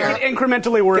does over make here. it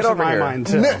incrementally worse in my mind,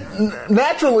 too.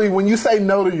 Naturally, when you say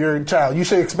no to your child, you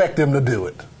should expect them to do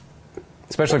it.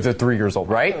 Especially if they're 3 years old,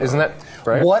 right? Isn't that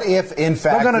right? What if, in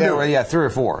fact, gonna do it. 3 or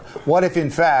 4. What if, in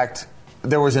fact,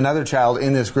 there was another child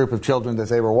in this group of children that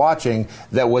they were watching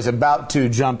that was about to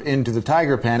jump into the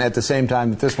tiger pen at the same time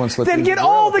that this one slipped Then into get the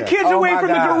all gorilla the pen? kids away from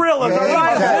the gorillas, all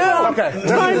right? Exactly. Okay.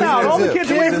 Time out. All the kids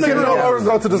away from the Kids can no longer gorillas.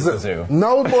 go to the zoo.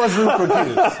 No more zoo for kids.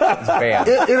 It's bad.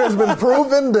 It has been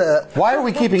proven that Why are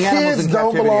we keeping animals kids in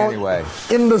don't captivity belong anyway?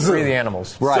 in the zoo. Free the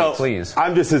animals. Right. So, Please.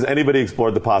 I'm just, has anybody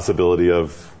explored the possibility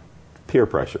of peer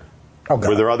pressure? Oh, God.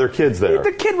 Were there other kids there?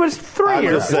 The kid was 3 I'm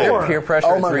or just saying. 4. Peer pressure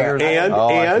Oh, at my 3 God. years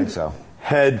old. And I think so.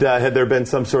 had there been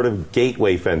some sort of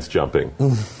gateway fence jumping,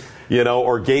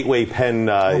 or gateway pen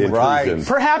intrusion?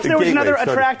 Perhaps there was Gateway another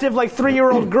started- attractive,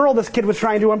 3-year-old girl this kid was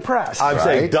trying to impress. I'm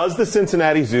saying, does the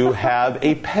Cincinnati Zoo have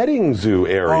a petting zoo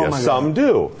area? Oh, my Some God.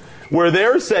 do. Where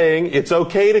they're saying it's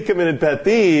okay to come in and pet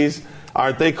these,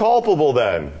 aren't they culpable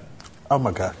then? Oh,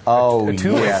 my God. Oh,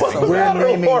 yes. What's the We're matter,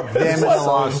 naming Laura? them in a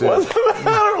lawsuit. What's the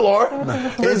matter, Laura?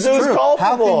 The It's zoo's true.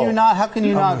 culpable. How can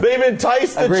you not? They've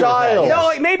enticed the Agree with that, child.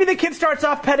 yes. No, maybe the kid starts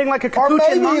off petting like a Or capuchin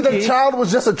maybe monkey. the child was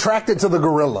just attracted to the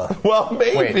gorilla. Well,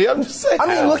 maybe. Wait. I'm just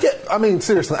saying.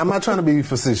 Seriously, I'm not trying to be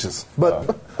facetious,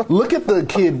 but look at the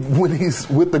kid when he's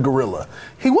with the gorilla.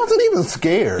 He wasn't even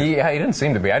scared. He didn't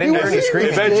seem to be. I didn't hear any wasn't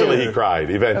screaming. even- Eventually he cried.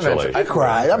 Eventually. He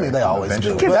cried. I mean, they always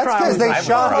do. Kids That's cry because all they the time.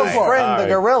 shot his All friend, right. the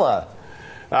gorilla.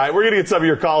 All right, we're going to get some of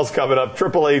your calls coming up.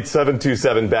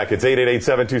 888-727-BECK. It's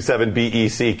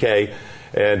 888-727-BECK.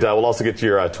 And we'll also get to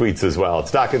your tweets as well.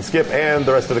 It's Doc and Skip and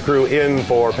the rest of the crew in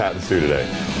for Pat and Stu today.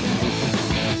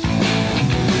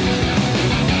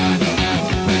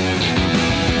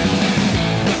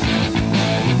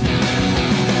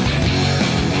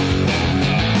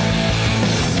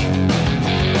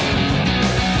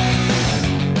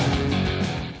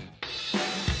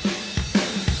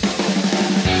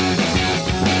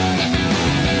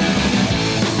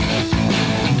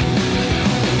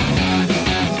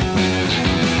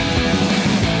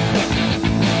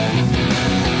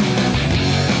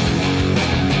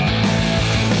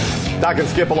 Doc and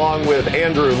Skip along with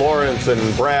Andrew, Lawrence, and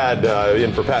Brad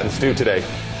in for Pat and Stu today.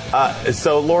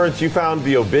 So, Lawrence, you found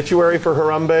the obituary for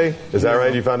Harambe. Is that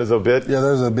right? You found his obit? Yeah,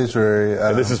 there's an obituary.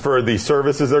 And this is for the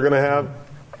services they're going to have?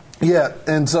 Yeah,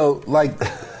 and so,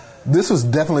 this was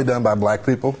definitely done by black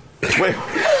people. Wait,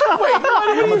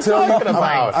 I'm going to tell you.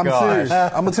 about? I'm serious.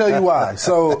 I'm going to tell you why.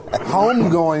 So,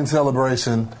 homegoing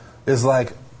celebration is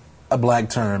like a black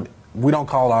term. We don't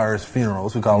call ours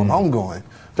funerals. We call them homegoing.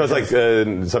 So it's like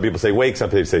some people say wake, some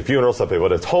people say funeral, some people,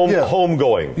 but it's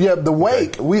homegoing. Yeah, the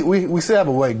wake, we still have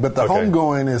a wake, but the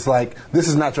homegoing is like, this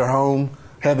is not your home,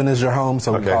 heaven is your home,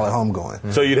 so we call it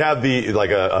homegoing. So you'd have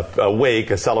a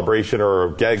wake, a celebration, or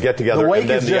a get together, The wake and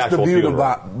then is the just to actual view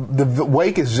funeral. the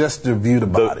wake is just to view the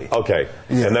body. Okay.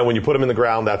 Yeah. And then when you put them in the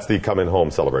ground, that's the coming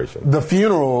home celebration. The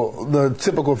funeral, the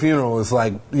typical funeral is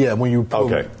like, when you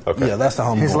pull, Okay. yeah, that's the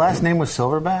homegoing. His last name was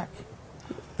Silverback?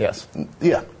 Yes.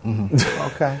 Yeah.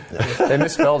 Okay. They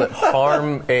misspelled it.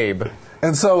 Harm Abe.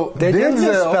 And so They did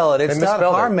misspell it. It's They not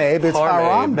misspelled it. Harmabe, it's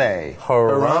Harambe.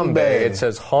 Harambe. It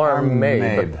says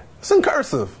Harmabe. It's in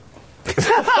cursive. There's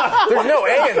no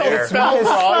A in there.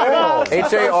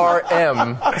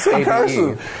 H-A-R-M.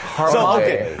 cursive.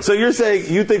 So you're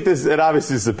saying you think this, and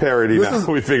obviously it's a parody now.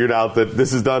 We figured out that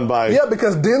this is done by... Yeah,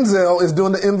 because Denzel is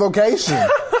doing the invocation.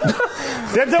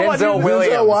 Denzel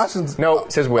Williams. Denzel Washington. No,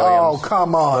 it says Williams. Oh,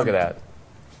 come on. Look at that.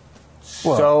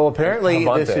 So apparently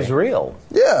Abante. this is real.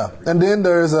 Yeah, and then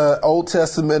there's Old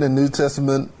Testament and New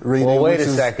Testament reading. Well, wait which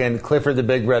a is- Clifford the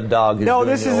Big Red Dog. No, doing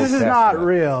this the is Old not Testament.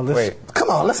 real. Wait. Come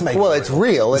on, let's make Well, it it's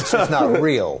real. It's just not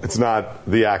real. It's not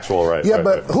the actual right. Yeah, right,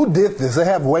 but right. who did this? They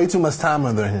have way too much time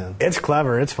on their hands. It's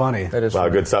clever. It's funny. That is Wow,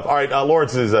 funny. good stuff. All right,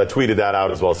 Lawrence has tweeted that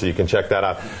out as well, so you can check that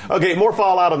out. Okay, more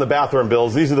fallout on the bathroom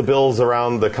bills. These are the bills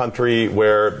around the country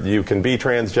where you can be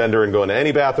transgender and go into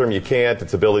any bathroom. You can't.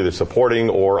 It's a bill either supporting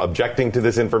or objecting to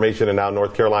this information, and now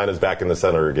North Carolina's back in the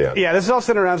center again. Yeah, this is all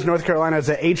centered around North Carolina's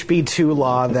HB2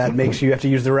 law that makes you have to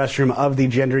use the restroom of the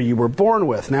gender you were born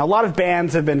with. Now, a lot of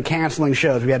bands have been canceling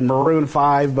shows. We had Maroon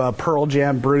 5, Pearl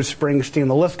Jam, Bruce Springsteen,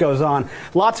 the list goes on.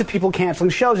 Lots of people canceling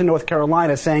shows in North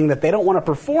Carolina saying that they don't want to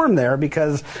perform there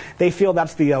because they feel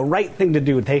that's the right thing to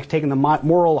do, taking the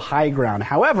moral high ground.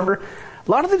 However, a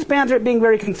lot of these bands are being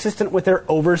very consistent with their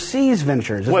overseas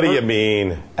ventures. What do you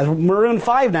mean? As Maroon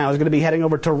 5 now is going to be heading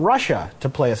over to Russia to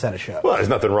play a set of shows. Well, there's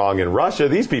nothing wrong in Russia.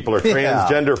 These people are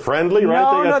transgender friendly,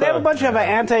 right? No, they have a bunch of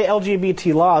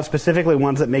anti-LGBT laws, specifically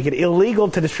ones that make it illegal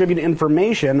to distribute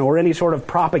information or any sort of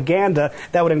propaganda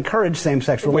that would encourage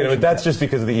same-sex Wait a relations. minute, that's just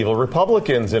because of the evil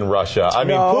Republicans in Russia. I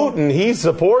mean, No. Putin, he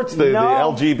supports the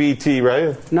LGBT,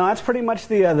 right? No, that's pretty much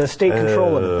the state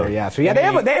control of it there. Yeah, so yeah, they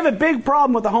have a big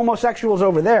problem with the homosexuals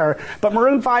over there. But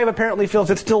Maroon 5 apparently feels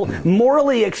it's still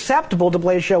morally acceptable to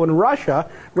play a show in Russia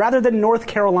rather than North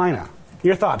Carolina.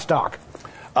 Your thoughts, Doc?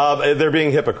 They're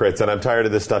being hypocrites, and I'm tired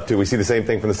of this stuff too. We see the same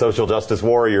thing from the social justice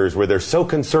warriors, where they're so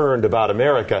concerned about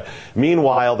America.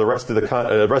 Meanwhile, the rest of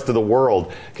the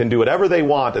world can do whatever they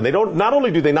want, and they don't. Not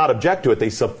only do they not object to it, they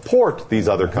support these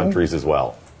other countries as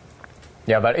well.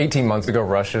 Yeah, about 18 months ago,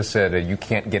 Russia said you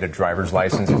can't get a driver's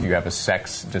license if you have a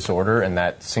sex disorder, and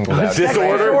that singled out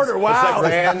Disorder? Wow.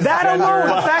 That alone,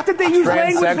 the fact that they use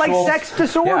language like sex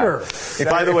disorder. Yeah.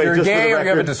 By the way, if you're just for the gay or you have a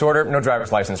record- disorder, no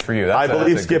driver's license for you. I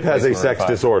believe that's a Skip good has a place to sex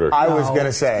notify. disorder. I was going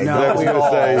to say. No. I was going to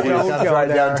say. Don't Comes go right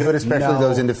there. down to it, especially No.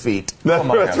 those into feet.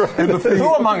 That's right.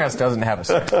 Who among us doesn't have a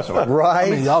sex disorder? Right?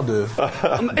 I mean, y'all do.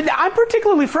 I'm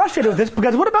particularly frustrated with this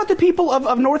because what about the people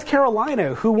of North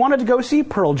Carolina who wanted to go see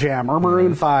Pearl Jam or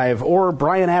Maroon 5 or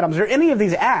Bryan Adams or any of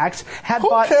these acts had Who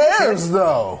bought cares,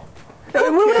 though?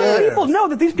 People know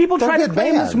that these people They're try to good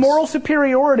claim this bands. moral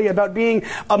superiority about being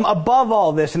above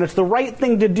all this, and it's the right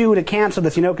thing to do to cancel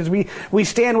this, because we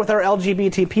stand with our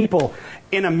LGBT people.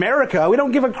 In America, we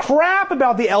don't give a crap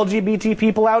about the LGBT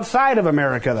people outside of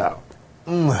America, though.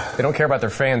 They don't care about their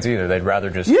fans either. They'd rather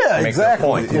just Yeah, make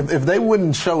exactly. their point. If they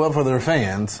wouldn't show up for their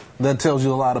fans, that tells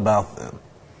you a lot about them.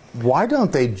 Why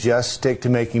don't they just stick to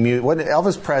making music? When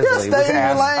Elvis Presley stay was in your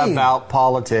asked lane. about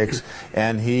politics,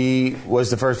 and he was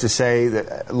the first to say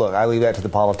that, look, I leave that to the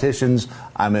politicians.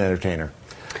 I'm an entertainer.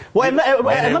 Well, and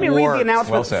let me read worked. the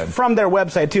announcement Well said. from their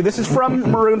website, too. This is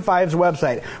from Maroon 5's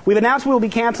website. We've announced we will be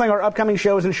canceling our upcoming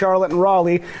shows in Charlotte and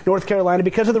Raleigh, North Carolina,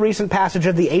 because of the recent passage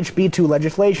of the HB2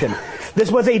 legislation.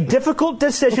 This was a difficult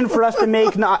decision for us to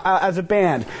make as a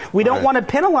band. We don't want to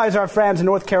penalize our fans in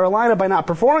North Carolina by not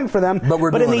performing for them, But we're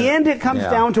in doing the it. end, it comes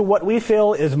Yeah. down to what we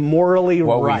feel is morally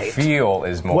What right. we feel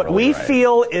is morally What we right.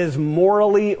 feel is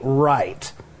morally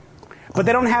right. But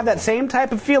they don't have that same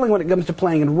type of feeling when it comes to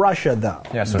playing in Russia, though.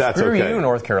 Yeah, so That's screw okay. you,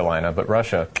 North Carolina, but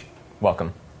Russia,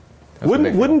 welcome. That's a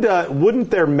big deal. Wouldn't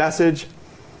their message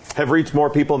have reached more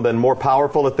people and been more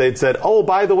powerful if they'd said, "Oh,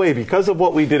 by the way, because of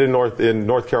what we did in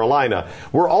North Carolina,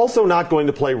 we're also not going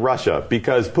to play Russia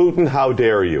because Putin, how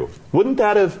dare you?" Would it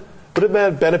have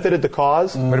benefited the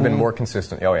cause? Would have been more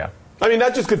consistent. Oh, yeah. I mean,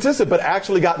 not just consistent, but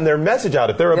actually gotten their message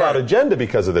out if they're about agenda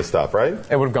because of this stuff, right?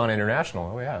 It would have gone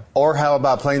international. Oh, yeah. Or how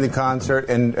about playing the concert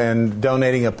and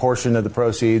donating a portion of the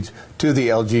proceeds to the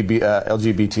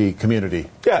LGBT community?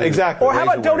 Yeah, exactly. Or how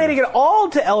about donating it all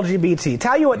to LGBT?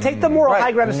 Tell you what, take the moral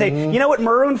high ground and say, you know what,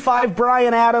 Maroon 5,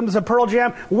 Bryan Adams, Pearl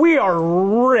Jam, we are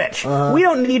rich. We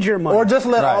don't need your money. Or just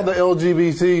let all the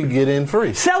LGBT get in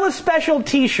free. sell a special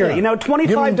T-shirt. Yeah. $25.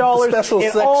 Give 'em the special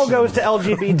It all section. goes to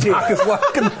LGBT.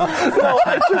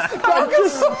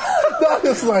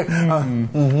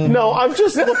 No, I'm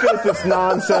just looking at this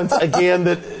nonsense again.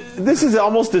 That this is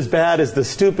almost as bad as the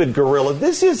stupid gorilla.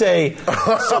 This is a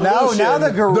solution. Now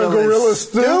the gorilla's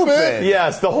stupid.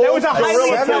 Yes, the whole It was a highly gorilla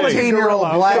thing. intelligent 17-year-old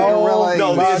gorilla. black gorilla.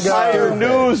 No, the My entire God.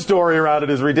 news story around it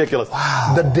is ridiculous.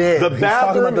 The dead. The He's talking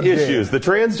bathroom about the dead. issues, the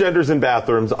transgenders in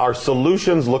bathrooms are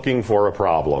solutions looking for a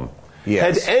problem.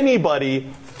 Yes. Had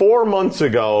anybody 4 months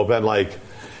ago been like,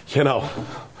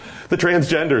 the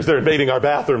transgenders, they're invading our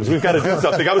bathrooms. We've got to do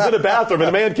something. I was in a bathroom and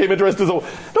a man came in dressed as a...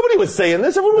 Nobody was saying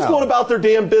this. Everyone was going about their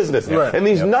damn business. Right. And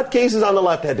these nutcases on the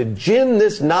left had to gin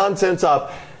this nonsense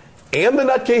up. and the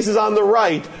nutcases on the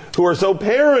right who are so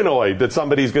paranoid that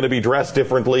somebody's going to be dressed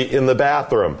differently in the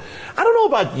bathroom. I don't know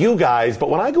about you guys, but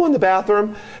when I go in the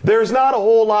bathroom, there's not a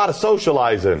whole lot of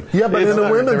socializing. Yeah, but in the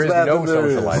women's bathroom, no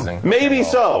socializing. Maybe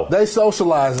so. They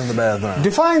socialize in the bathroom.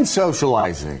 Define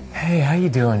socializing. Hey, how you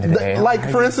doing today? Like,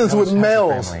 for instance, with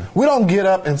males, we don't get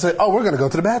up and say, oh, we're going to go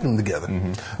to the bathroom together.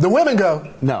 The women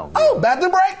go, No. Oh,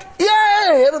 bathroom break?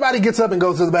 Yay! Everybody gets up and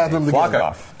goes to the bathroom together. Flock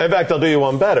off. In fact, I'll do you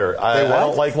one better. I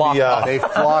don't like They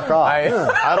flock off.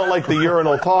 I don't like the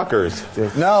urinal talkers.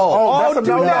 No. Oh, that's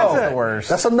a no-no. that's the worst.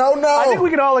 That's a no-no. I think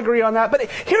we can all agree on that. But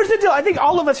here's the deal. I think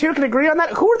all of us here can agree on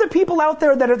that. Who are the people out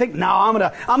there that are thinking, no, I'm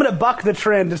gonna buck the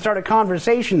trend to start a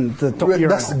conversation?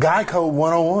 That's Guy Code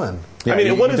 101. Yeah, I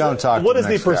mean, what is the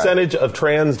next percentage of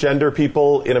transgender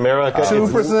people in America?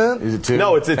 2%? Is it 2?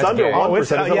 No, it's under 1%.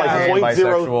 It's like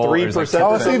Bisexual, 0.03%.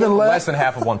 Oh, it's even less. Less than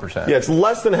half of 1%. Yeah, it's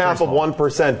less than half of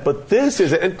 1%. But this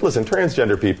is, and listen,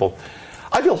 transgender people,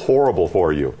 I feel horrible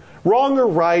for you. Wrong or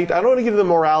right, I don't want to get into the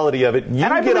morality of it. And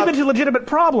I believe it's a legitimate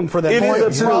problem for them. It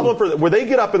is a problem for them, where they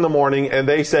get up in the morning and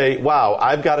they say, wow,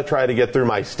 I've got to try to get through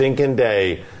my stinking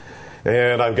day.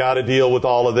 And I've got to deal with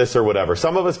all of this or whatever.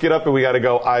 Some of us get up and we got to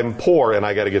go, I'm poor and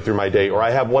I got to get through my day, or I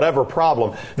have whatever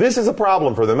problem. This is a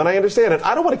problem for them, and I understand it.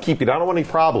 I don't want to keep you. I don't want any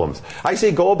problems. I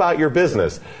say go about your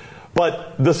business.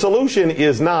 But the solution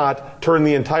is not turn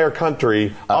the entire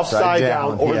country upside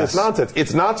down over this nonsense.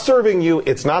 It's not serving you.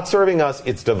 It's not serving us.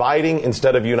 It's dividing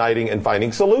instead of uniting and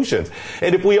finding solutions.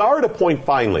 And if we are at a point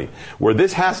finally where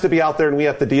this has to be out there and we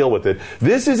have to deal with it,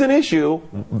 this is an issue,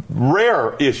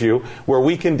 rare issue, where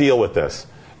we can deal with this.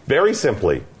 Very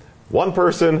simply. One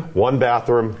person, one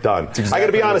bathroom, done. Exactly. I got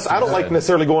to be honest, I don't like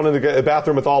necessarily going in the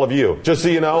bathroom with all of you. Just so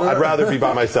you know, I'd rather be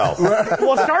by myself.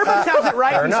 Well, Starbucks has it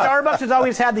right, and Starbucks has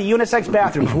always had the unisex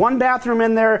bathrooms. One bathroom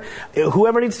in there,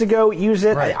 whoever needs to go, use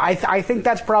it. Right. I think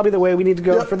that's probably the way we need to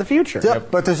go for the future.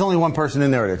 Yep. But there's only one person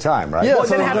in there at a time, right? Yeah, Well,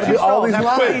 so then there's have going to be two all these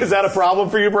stalls. Wait, lines. is that a problem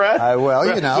for you, Brad?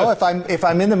 Well, you know, if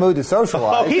I'm in the mood to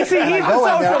socialize, He's the and I go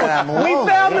in there and I'm social. We lonely,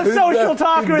 found the social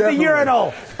talker at the Definitely.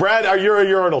 urinal. Brad, you're a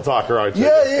urinal talker, aren't you?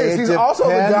 Yeah, he is. It He's also the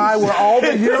depends. guy where all the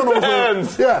urinals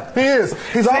Depends. are. Yeah, he is.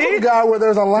 He's also See? the guy where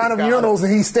there's a line of urinals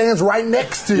and he stands right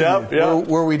next to you. Yep.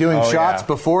 Were we doing shots yeah.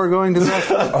 before going to the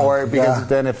restroom? Or because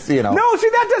then if, you know. No, see,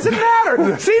 that doesn't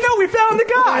matter. See, no, we found the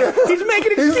guy. He's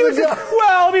making He's the excuses. guy.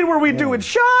 Well, I mean, were we doing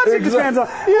shots? It depends on,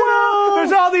 well,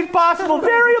 there's all these possible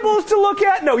variables to look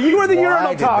at. No, you were the urinal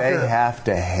Why do talker. they have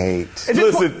to hate? Is it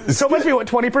Listen, so must be, what,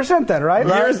 20% then, right?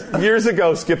 Years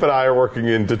ago, Skip and I are working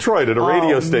in Detroit at a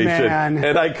radio station. man.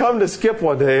 And I come to Skip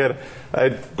one day, and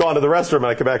I'd gone to the restroom, and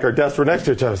I come back, our desks were next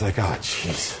to each other. I was like, oh,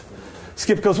 jeez.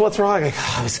 Skip goes, what's wrong? I go,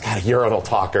 oh, he's got a urinal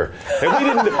talker. And we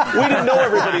didn't know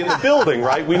everybody in the building,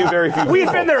 right? We knew very few people.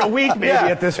 We'd been there a week maybe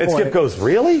at this point. And Skip goes,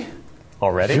 really?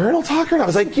 Already? Urinal talker? And I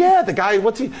was like, yeah, the guy,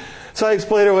 what's he? So I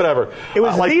explained it, whatever. It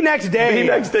was the next day. The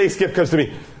next day, Skip comes to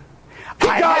me.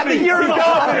 I had the urinal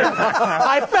talker.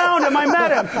 I found him. I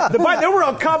met him. But there were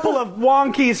a couple of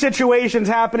wonky situations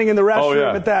happening in the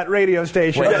restroom at that radio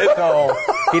station. Wait, so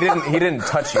he didn't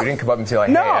touch you. He didn't come up and say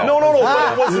like, No. hey, No.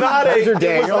 It was not a. It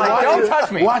was like, don't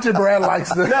touch me. Watch it, Brad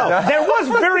likes this. No. There was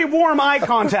very warm eye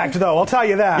contact, though. I'll tell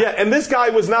you that. Yeah, and this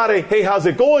guy was not a, hey, how's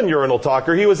it going, urinal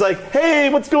talker. He was like, hey,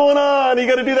 what's going on? You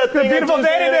got to do that thing. Beautiful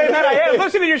day today, man. I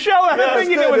listened to your show. That thing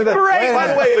you did was great. By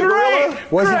the way, the gorilla.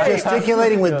 Was he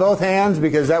gesticulating with both hands?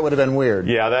 Because that would have been weird.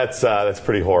 Yeah, that's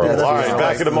pretty horrible. Yeah, All right,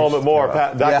 back in a moment more.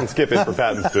 Doc and Skip in for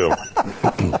Pat and Stu.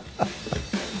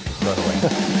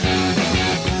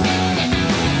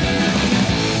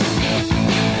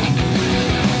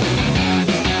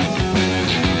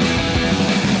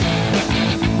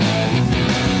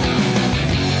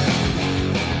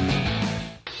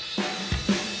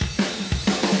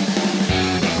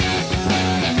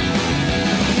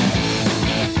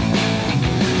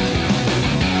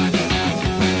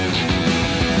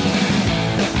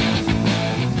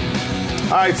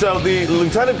 All right, so the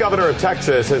Lieutenant Governor of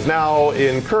Texas has now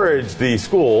encouraged the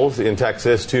schools in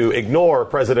Texas to ignore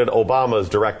President Obama's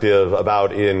directive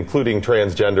about including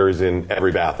transgenders in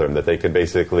every bathroom, that they can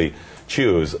basically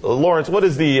choose. Lawrence, what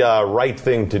is the right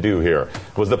thing to do here?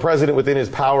 Was the president within his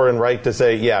power and right to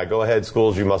say, yeah, go ahead,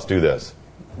 schools, you must do this?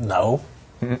 No.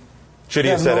 Should He he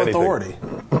have has said no anything? authority.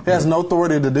 He has no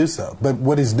authority to do so. But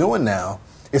what he's doing now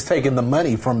is taking the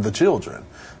money from the children.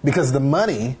 Because the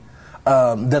money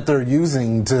that they're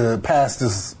using to pass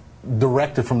this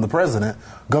directive from the president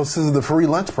goes to the free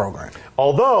lunch program.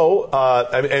 Although,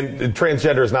 and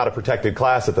transgender is not a protected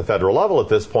class at the federal level at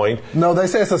this point. No, they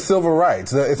say it's a civil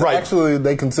rights. It's Right. actually,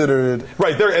 they consider it...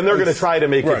 Right, they're going to try to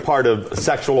make right. it part of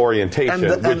sexual orientation,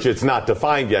 And which it's not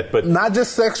defined yet. But not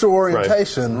just sexual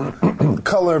orientation,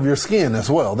 color of your skin as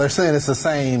well. They're saying it's the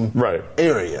same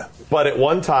area. But at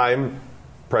one time,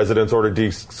 presidents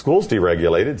ordered schools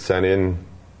deregulated, sent in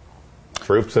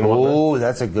troops and whatnot. Oh,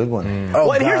 that's a good one. Well,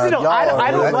 here's the deal.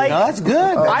 I don't like. That's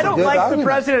good. I don't like the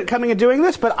president coming and doing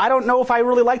this, but I don't know if I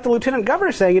really like the lieutenant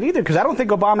governor saying it either, because I don't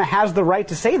think Obama has the right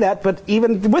to say that. But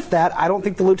even with that, I don't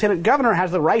think the lieutenant governor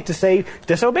has the right to say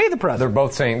disobey the president.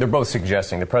 They're both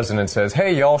suggesting. The president says,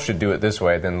 "Hey, y'all should do it this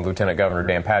way." Then Lieutenant Governor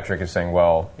Dan Patrick is saying,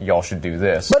 "Well, y'all should do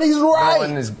this." But he's right. No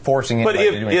one is forcing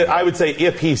anybody to do anything. I would say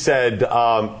if he said,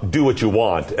 "Do what you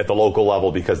want" at the local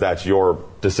level because that's your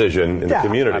decision in the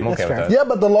community. I'm okay with that. Yeah,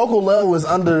 but the local level is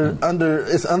under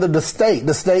the state.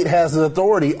 The state has the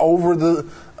authority over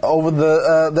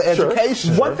the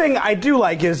education. One thing I do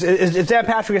like is Dan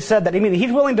Patrick has said that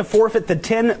he's willing to forfeit the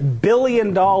 $10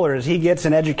 billion he gets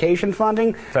in education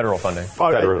funding, federal funding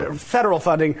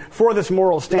for this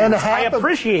moral stance. I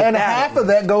appreciate that. And half of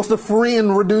that goes to free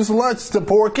and reduced lunch to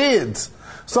poor kids.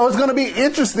 So it's going to be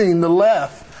interesting, the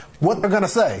left, what they're going to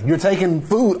say. You're taking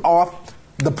food off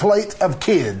the plate of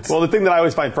kids. Well, the thing that I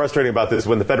always find frustrating about this is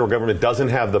when the federal government doesn't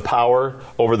have the power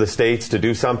over the states to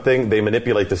do something, they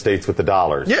manipulate the states with the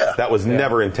dollars. Yeah. That was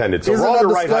never intended. So Isn't wrong that or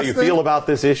right how you disgusting? feel about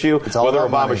this issue, whether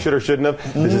Obama should or shouldn't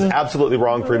have, this is absolutely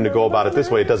wrong for him to go about it this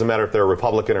way. It doesn't matter if they're a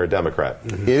Republican or a Democrat.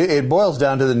 It boils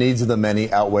down to the needs of the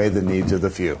many outweigh the needs of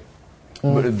the few.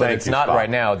 But it's not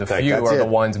right now. The few are the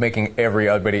ones making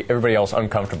everybody else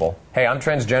uncomfortable. Hey, I'm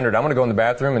transgendered. I'm going to go in the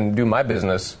bathroom and do my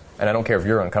business, and I don't care if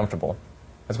you're uncomfortable.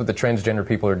 That's what the transgender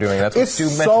people are doing. That's what It's Stu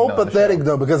mentioned so on the pathetic, show.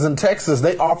 though, because in Texas,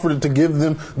 they offered it to give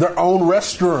them their own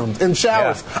restrooms and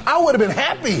showers. Yeah. I would have been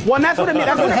happy. Well, and that's what I mean.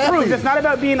 That's what it Happy. proves. It's not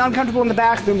about being uncomfortable in the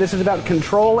bathroom. This is about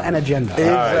control and agenda.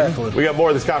 Exactly. All right. We got more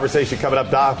of this conversation coming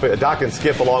up. Doc and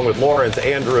Skip, along with Lawrence,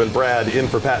 Andrew, and Brad, in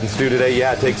for Pat and Stu today.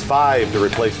 Yeah, it takes 5 to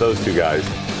replace those two guys.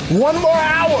 One more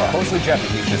hour. Mostly Jeff,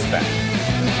 he's just back.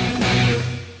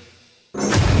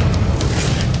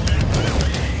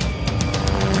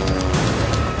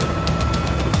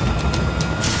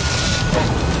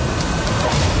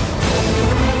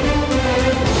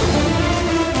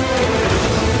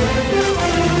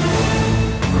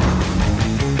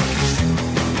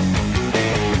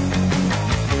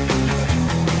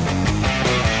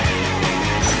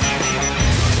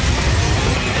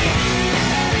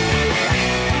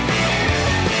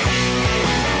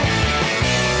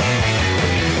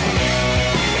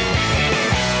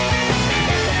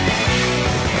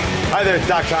 Hi there, it's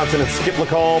Doc Thompson and Skip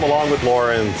Lacombe, along with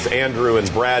Lawrence, Andrew,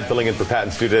 and Brad, filling in for Pat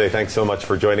and Stu today. Thanks so much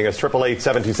for joining us.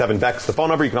 888-727-BEX, the phone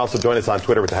number. You can also join us on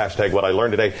Twitter with the hashtag What I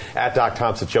Learned Today, at Doc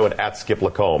Thompson Show and at Skip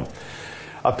Lacombe.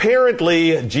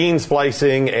 Apparently, gene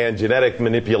splicing and genetic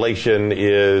manipulation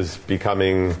is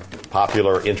becoming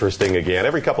popular, interesting again.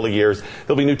 Every couple of years,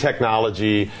 there'll be new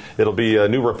technology. It'll be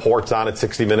new reports on it.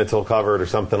 60 Minutes will cover it or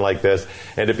something like this,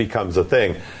 and it becomes a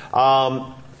thing.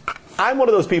 I'm one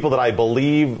of those people that I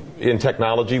believe in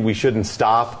technology. We shouldn't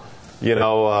stop,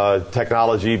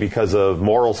 technology because of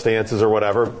moral stances or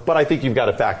whatever. But I think you've got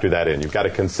to factor that in. You've got to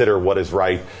consider what is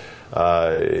right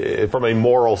from a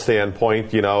moral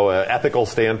standpoint, ethical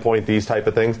standpoint, these type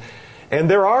of things.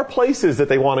 And there are places that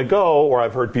they want to go, or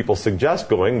I've heard people suggest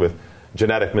going with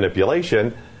genetic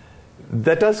manipulation,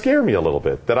 that does scare me a little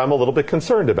bit, that I'm a little bit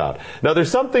concerned about. Now, there's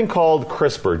something called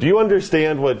CRISPR. Do you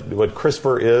understand what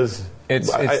CRISPR is? It's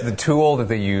the tool that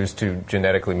they use to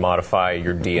genetically modify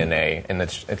your DNA, and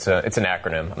it's an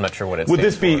acronym. I'm not sure what it stands for. Would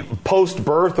this be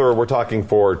post-birth, or we're talking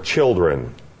for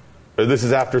children? This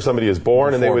is after somebody is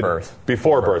born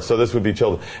before birth. So this would be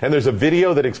children. And there's a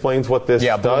video that explains what this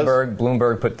does?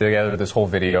 Bloomberg put together this whole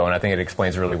video, and I think it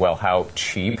explains really well how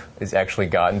cheap it's actually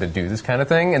gotten to do this kind of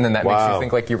thing. And then that makes you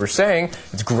think, like you were saying,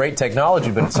 it's great technology,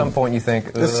 but at some point you think,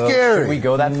 it's scary. Should we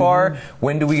go that far?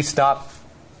 When do we stop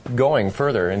going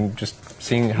further and just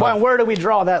seeing how... Well, where do we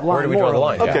draw that line? Where do we draw the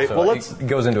line? Okay, So well, it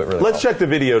goes into it really Let's well. check the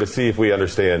video to see if we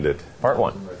understand it. Part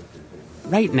 1.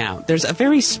 Right now, there's a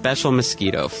very special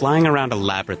mosquito flying around a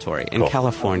laboratory in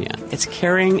California. It's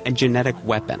carrying a genetic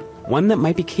weapon, one that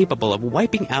might be capable of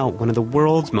wiping out one of the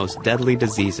world's most deadly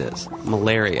diseases,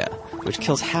 malaria, which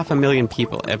kills 500,000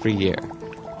 people every year.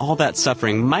 All that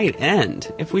suffering might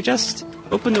end if we just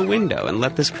open the window and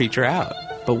let this creature out.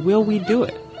 But will we do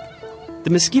it? The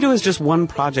mosquito is just one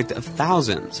project of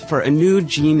thousands for a new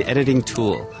gene editing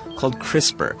tool called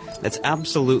CRISPR that's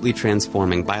absolutely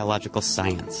transforming biological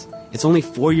science. It's only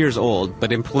 4 years old,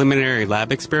 but in preliminary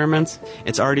lab experiments,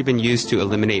 it's already been used to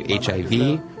eliminate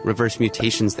HIV, reverse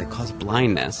mutations that cause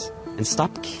blindness, and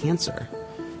stop cancer.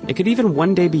 It could even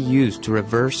one day be used to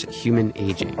reverse human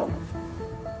aging.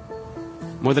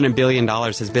 More than $1 billion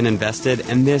has been invested,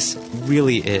 and this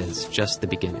really is just the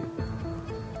beginning.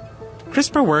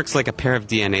 CRISPR works like a pair of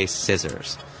DNA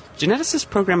scissors. Geneticists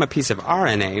program a piece of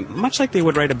RNA much like they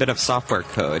would write a bit of software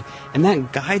code, and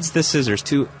that guides the scissors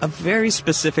to a very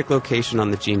specific location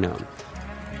on the genome.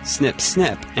 Snip,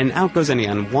 snip, and out goes any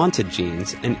unwanted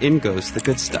genes, and in goes the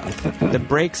good stuff. The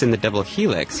breaks in the double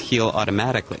helix heal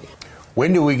automatically.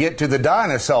 When do we get to the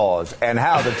dinosaurs and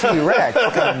how the T-Rex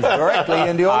comes directly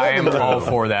into your I am living room? all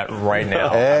for that right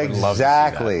now.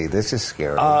 Exactly. This is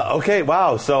scary. Okay,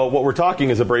 wow. So what we're talking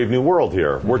is a brave new world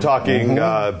here. We're talking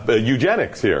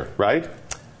eugenics here, right?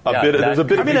 There's a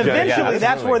bit of eugenics. Eventually,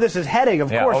 that's where this is heading,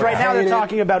 of course. Right now, they're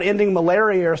talking about ending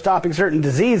malaria or stopping certain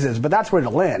diseases, but that's where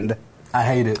it'll end. I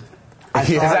hate it. Is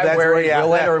that where it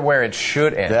will end or where it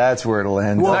should end? That's where it'll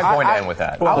end. It's not going to end with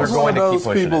that. Well, They're going to keep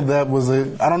pushing people it. that was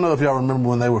I don't know if y'all remember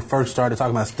when they were first started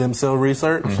talking about stem cell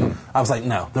research. I was like,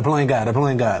 no, they're playing God.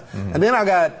 And then I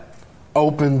got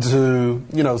open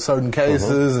to certain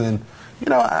cases, and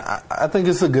I think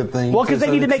it's a good thing. Well, because they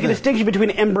need to make a distinction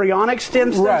between embryonic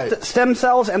stem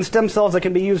cells and stem cells that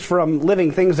can be used from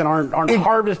living things that aren't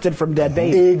harvested from dead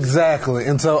babies. Exactly.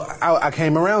 And so I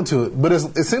came around to it. But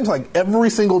it seems like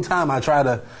every single time I try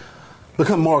to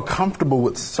become more comfortable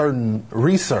with certain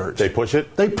research, they push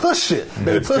it? They push it.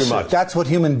 It's too much. That's what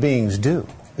human beings do.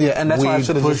 Yeah, and that's why I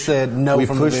should have just said no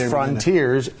from the very beginning. We push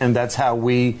frontiers, and that's how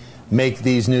we make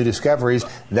these new discoveries.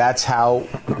 That's how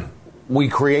we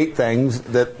create things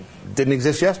that didn't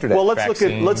exist yesterday. Well,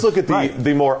 let's look at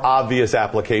the more obvious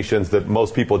applications that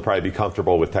most people would probably be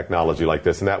comfortable with technology like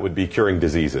this, and that would be curing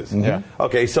diseases. Yeah.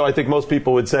 Okay, so I think most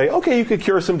people would say, okay, you could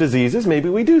cure some diseases. Maybe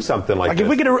we do something like this. If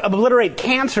we could obliterate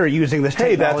cancer using this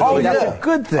technology, that's a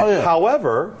good thing.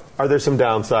 However, are there some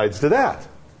downsides to that?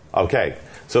 Okay.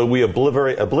 So we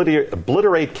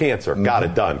obliterate cancer. Got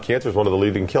it done. Cancer is one of the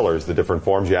leading killers, the different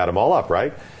forms. You add them all up,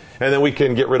 right? And then we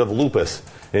can get rid of lupus.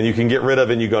 And you can get rid of,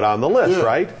 and you go down the list,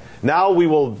 right? Now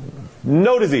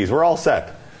no disease. We're all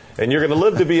set. And you're going to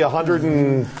live to be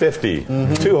 150,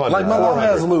 200, Like my mom 400.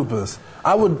 has lupus.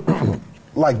 I would,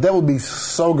 that would be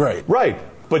so great. Right.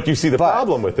 But you see the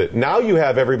problem with it. Now you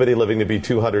have everybody living to be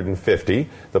 250.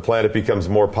 The planet becomes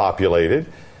more populated.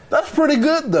 That's pretty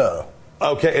good, though.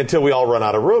 Okay, until we all run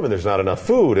out of room and there's not enough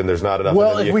food and there's not enough in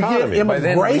the if we economy. get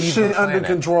immigration under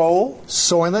control,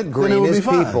 Soylent Green is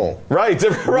people. Right.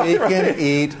 We can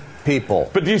eat people.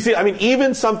 But do you see,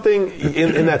 even something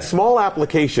in that small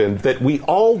application that we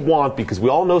all want because we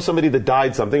all know somebody that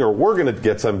died something or we're going to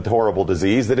get some horrible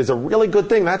disease that is a really good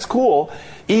thing. That's cool.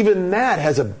 Even that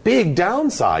has a big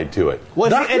downside to it.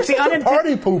 Well, it's the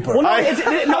party pooper. Well,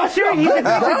 no, seriously, it's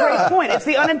a great point. It's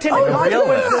the unintended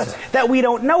consequences that we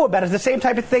don't know about. It's the same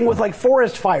type of thing with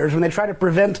forest fires when they try to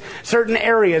prevent certain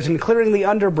areas and clearing the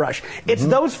underbrush. It's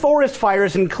those forest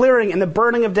fires and clearing and the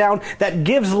burning of down that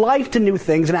gives life to new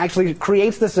things and actually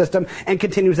creates the system and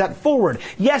continues that forward.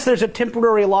 Yes, there's a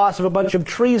temporary loss of a bunch of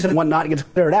trees and whatnot gets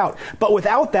cleared out, but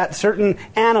without that, certain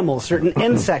animals, certain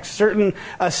insects, certain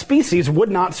species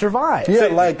would not survive.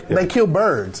 Yeah, they kill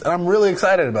birds, and I'm really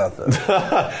excited about this.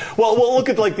 Well, look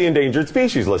at the endangered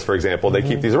species list, for example. They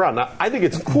keep these around. Now, I think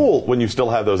it's cool when you still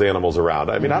have those animals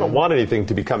around. I don't want anything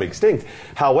to become extinct.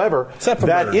 However,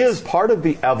 that is part of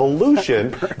the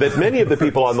evolution that many of the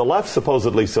people on the left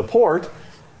supposedly support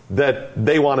that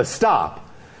they want to stop.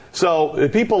 So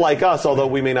people like us, although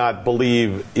we may not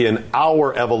believe in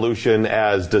our evolution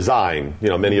as design,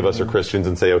 many of us are Christians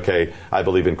and say, okay, I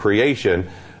believe in creation,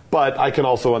 but I can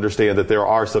also understand that there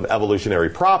are some evolutionary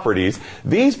properties.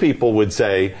 These people would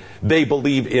say they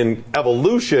believe in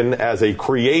evolution as a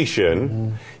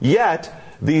creation, yet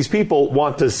these people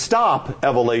want to stop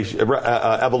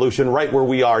evolution right where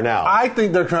we are now. I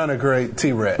think they're trying to create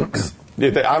T-Rex.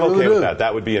 I'm okay with that.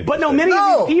 That would be interesting. But no, many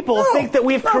of these people think that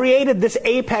we've created this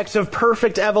apex of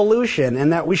perfect evolution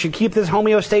and that we should keep this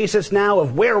homeostasis now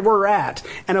of where we're at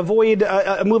and avoid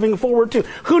moving forward too.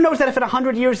 Who knows that if in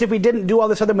 100 years, if we didn't do all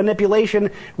this other manipulation,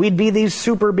 we'd be these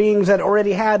super beings that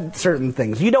already had certain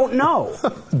things. You don't know.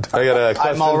 I got a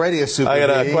question. I'm already a super being. I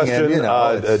got a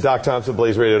question. Doc Thompson,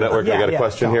 Blaze Radio Network. I got a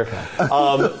question here.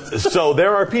 So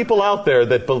there are people out there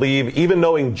that believe, even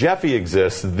knowing Jeffy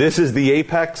exists, this is the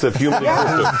apex of human existence.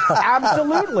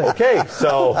 Absolutely. Okay,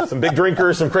 so some big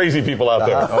drinkers, some crazy people out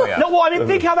there. Oh, yeah. No,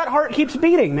 think how that heart keeps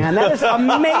beating, man. That is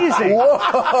amazing.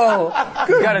 Whoa.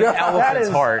 You got an elephant's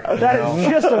heart. That is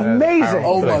just amazing.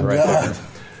 Oh, my God.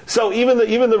 So even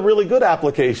the really good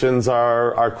applications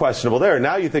are questionable there.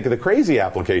 Now you think of the crazy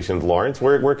applications, Lawrence.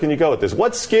 Where can you go with this?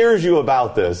 What scares you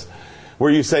about this?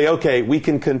 Where you say, okay, we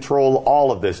can control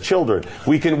all of this. Children,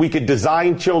 we could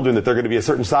design children that they're going to be a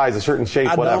certain size, a certain shape,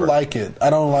 whatever. I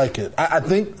don't like it. I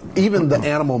think even the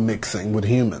animal mixing with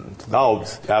humans. Oh,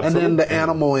 absolutely. And then the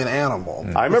animal in animal.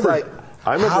 I remember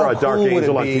I remember How a Dark cool would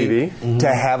Angel it on be TV. to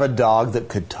have a dog that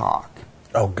could talk?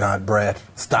 Oh, God, Brad.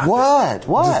 Stop What? it.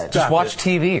 What? Just watch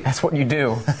TV. That's what you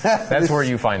do. That's where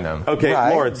you find them. Okay, Right,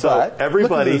 Lauren, so but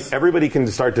everybody can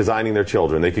start designing their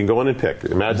children. They can go in and pick.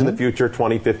 Imagine the future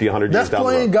 20, 50, 100 years That's down the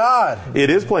road. playing God. It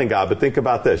is playing God, but think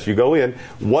about this. You go in,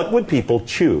 what would people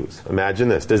choose? Imagine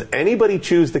this. Does anybody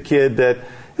choose the kid that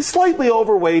is slightly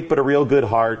overweight but a real good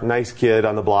heart, nice kid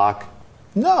on the block?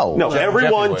 No. No,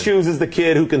 everyone would. chooses the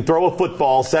kid who can throw a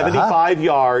football 75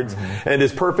 yards and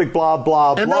is perfect, blah,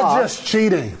 blah, And blah. they're just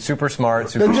cheating. Super smart,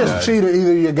 super They're just good. cheating.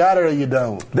 Either you got it or you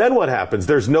don't. Then what happens?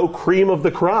 There's no cream of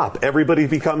the crop. Everybody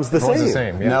becomes the Everyone's same. the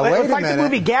same, yeah. Now, It's wait a like the minute.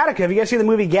 movie Gattaca. Have you guys seen the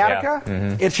movie Gattaca?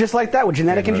 Yeah. It's just like that with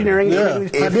genetic engineering. Yeah. making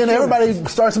these And perfect then humans. everybody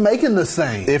starts making the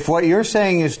same. If what you're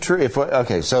saying is true,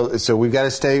 so we've got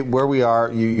to stay where we are.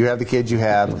 You have the kids you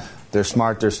have. They're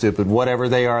smart, they're stupid. Whatever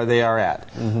they are at.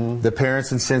 The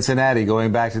parents in Cincinnati,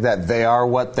 going back to that, they are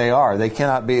what they are. They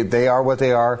cannot be. They are what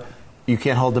they are. You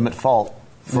can't hold them at fault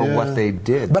for what they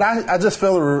did. But I just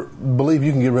believe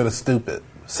you can get rid of stupid.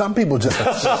 Some people just.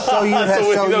 so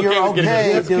you're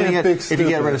okay doing it if you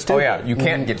get rid of Oh, stupid. yeah. You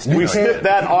can't get We stupid. spit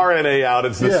that RNA out.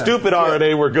 It's the stupid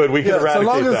RNA. We're good. We can eradicate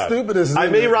so long as that. stupid is I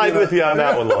may ride with you on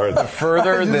that one, Lauren.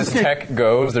 Further this tech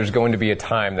goes, there's going to be a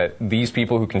time that these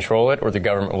people who control it or the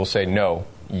government will say, no,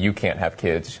 you can't have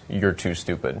kids. You're too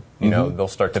stupid. You know, they'll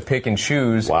start to pick and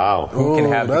choose who can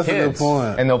have the that's kids. a good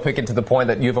point. And they'll pick it to the point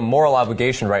that you have a moral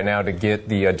obligation right now to get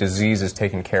the diseases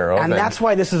taken care of. And that's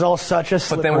why this is all such a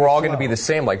But then we're all going to be the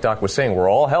same, like Doc was saying. We're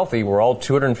all healthy. We're all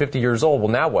 250 years old. Well,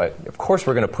 now what? Of course,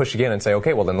 we're going to push again and say,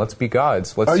 okay, well, then let's be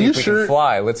gods. Let's see if we can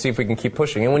fly. Let's see if we can keep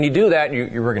pushing. And when you do that, you're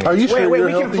going to. Are you sure wait, you're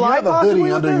we can healthy? fly You have a possibly hoodie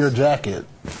with under this? your jacket.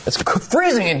 It's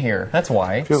freezing in here. That's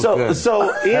why.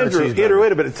 So Andrew,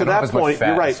 wait a minute. To that point,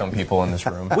 you're right. Some people in this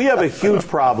room. We have a huge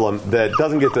problem that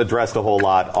doesn't get addressed a whole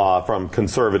lot from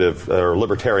conservative or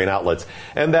libertarian outlets,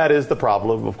 and that is the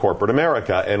problem of corporate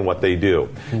America and what they do.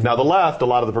 Now, the left, a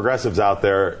lot of the progressives out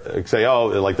there say, oh,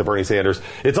 like the Bernie Sanders,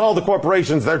 it's all the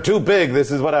corporations, they're too big,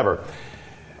 this is whatever.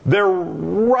 They're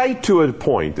right to a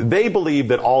point. They believe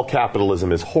that all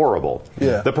capitalism is horrible.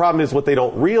 Yeah. The problem is what they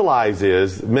don't realize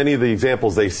is many of the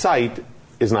examples they cite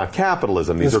is not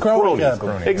capitalism. These It's are crony cronies.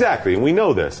 capitalism. Exactly, and we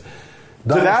know this.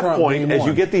 Donald to that Trump point, being as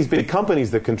you one. get these big companies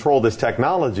that control this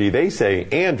technology, they say,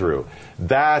 Andrew,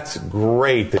 that's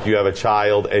great that you have a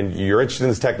child and you're interested in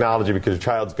this technology because your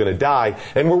child's going to die,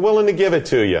 and we're willing to give it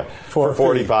to you for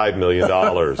 $45 million.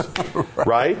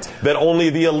 Right? That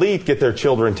only the elite get their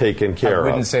children taken care I of.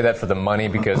 wouldn't say that for the money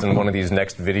because in one of these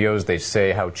next videos they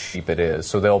say how cheap it is.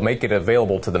 So they'll make it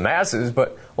available to the masses,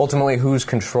 but ultimately who's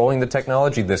controlling the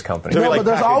technology? This company. No, but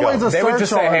there's always a They would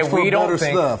just say, hey, surcharge for we don't better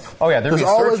think. stuff. Oh yeah, there'd be a There's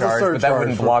always a surcharge, but that surcharge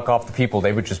wouldn't for- block off the people.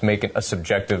 They would just make it a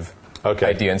subjective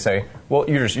idea and say, well,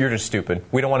 you're just stupid.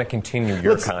 We don't want to continue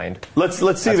your kind. Let's see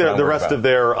That's what I'm the worried rest about. of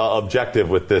their objective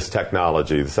with this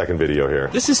technology. The second video here.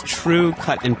 This is true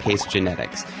cut and paste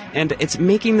genetics, and it's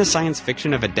making the science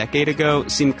fiction of a decade ago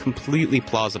seem completely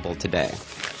plausible today.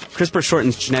 CRISPR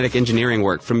shortens genetic engineering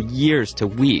work from years to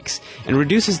weeks and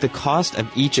reduces the cost of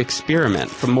each experiment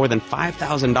from more than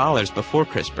 $5,000 before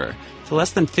CRISPR to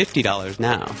less than $50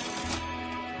 now.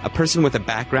 A person with a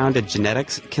background in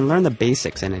genetics can learn the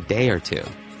basics in a day or two.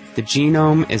 The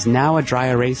genome is now a dry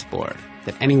erase board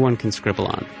that anyone can scribble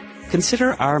on.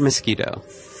 Consider our mosquito.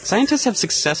 Scientists have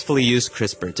successfully used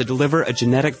CRISPR to deliver a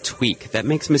genetic tweak that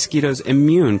makes mosquitoes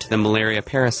immune to the malaria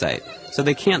parasite, so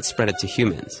they can't spread it to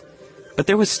humans. But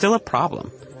there was still a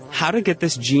problem. How to get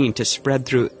this gene to spread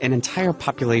through an entire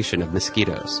population of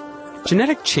mosquitoes.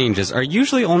 Genetic changes are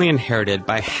usually only inherited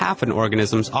by half an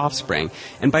organism's offspring,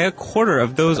 and by a quarter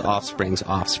of those offspring's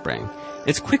offspring.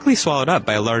 It's quickly swallowed up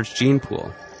by a large gene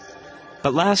pool.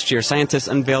 But last year, scientists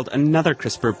unveiled another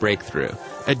CRISPR breakthrough,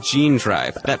 a gene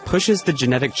drive that pushes the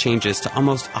genetic changes to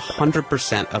almost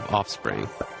 100% of offspring.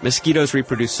 Mosquitoes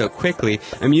reproduce so quickly,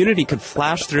 immunity could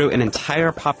flash through an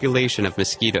entire population of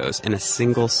mosquitoes in a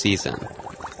single season.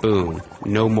 Boom.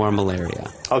 No more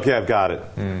malaria. Okay, I've got it.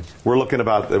 We're looking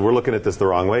at this the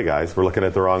wrong way, guys. We're looking at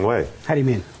it the wrong way. How do you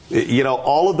mean? You know,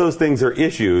 all of those things are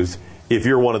issues if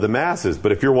you're one of the masses,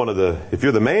 but if you're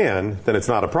the man, then it's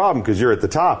not a problem because you're at the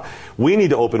top. We need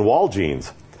to open wall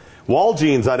genes. Wall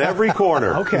genes on every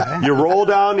corner. Okay. You roll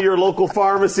down to your local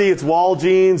pharmacy, it's wall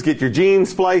genes, get your gene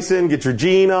splicing, get your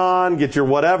gene on, get your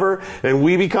whatever, and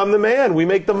we become the man. We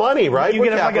make the money, right? You We're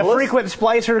get like a capitalists. frequent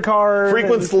splicer card.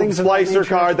 Frequent and things of that splicer nature.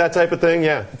 card, that type of thing,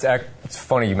 yeah. It's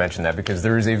funny you mentioned that because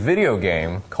there is a video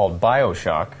game called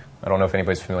BioShock I don't know if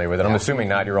anybody's familiar with it. I'm assuming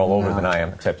not. You're all older than I am,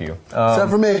 except you.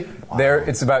 Except for me.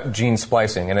 It's about gene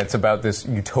splicing, and it's about this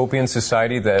utopian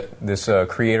society that this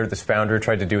creator, this founder,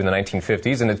 tried to do in the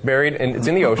 1950s, and it's buried, and it's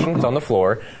in the ocean, it's on the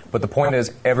floor, but the point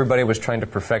is everybody was trying to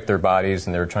perfect their bodies,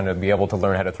 and they were trying to be able to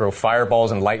learn how to throw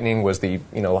fireballs, and lightning was the,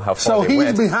 how far So they went.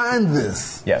 he's behind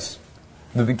this. Yes.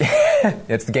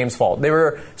 It's the game's fault. They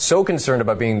were so concerned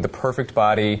about being the perfect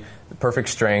body, the perfect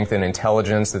strength and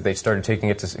intelligence that they started taking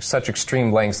it to such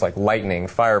extreme lengths like lightning,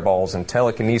 fireballs, and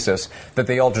telekinesis that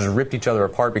they all just ripped each other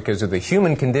apart because of the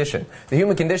human condition. The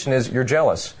human condition is you're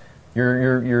jealous.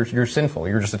 You're sinful.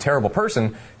 You're just a terrible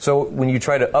person. So when you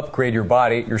try to upgrade your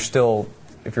body, you're still...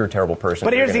 If you're a terrible person.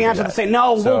 But here's the answer to say,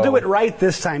 no, we'll do it right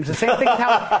this time. It's the same thing as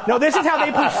how, no, this is how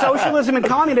they push socialism and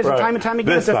communism time and time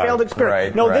again. It's a failed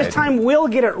experiment. This time we'll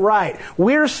get it right.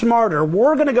 We're smarter.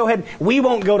 We're going to go ahead. We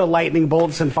won't go to lightning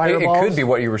bolts and fireballs. It could be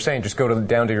what you were saying. Just go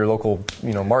down to your local,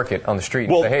 market on the street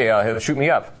and say, hey, shoot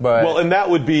me up. But and that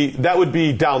would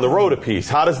be down the road a piece.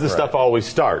 How does this stuff always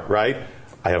start, right?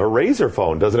 I have a Razor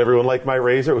phone. Doesn't everyone like my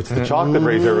Razor? It's the chocolate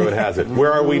Razor. Everyone has it.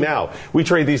 Where are we now? We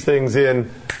trade these things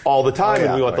in all the time,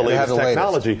 and we want the latest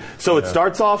technology. So it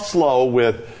starts off slow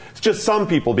with just some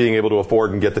people being able to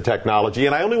afford and get the technology,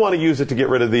 and I only want to use it to get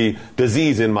rid of the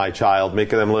disease in my child,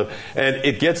 making them live. And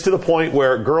it gets to the point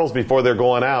where girls, before they're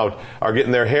going out, are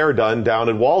getting their hair done down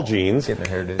at Waljeans. Getting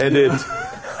their hairdo. And it's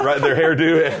their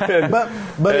hairdo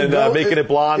and making it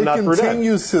blonde, not brunette. It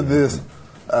continues to this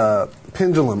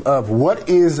pendulum of what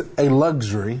is a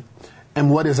luxury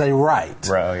and what is a right.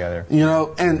 Right,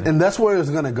 and that's where it's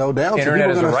going to go down to. Internet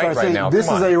People are going to start saying, now. this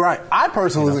is a right. I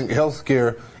personally think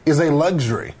healthcare is a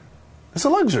luxury. It's a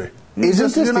luxury.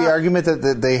 Isn't this the argument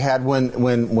that they had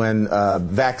when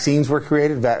vaccines were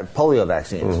created, polio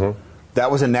vaccines? Mm-hmm.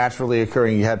 That was a naturally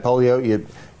occurring. You had polio.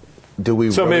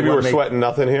 So maybe we're sweating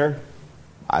nothing here?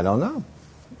 I don't know.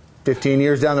 15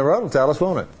 years down the road will tell us,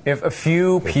 won't it? If a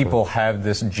few people have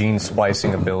this gene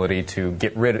splicing ability to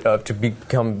get rid of, to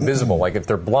become visible, like if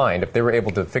they're blind, if they were able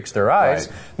to fix their eyes,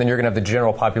 then you're going to have the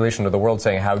general population of the world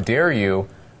saying, how dare you,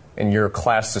 in your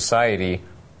class society,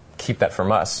 keep that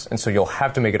from us. And so you'll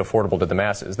have to make it affordable to the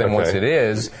masses. Then once it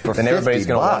is, then everybody's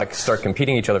going to want to start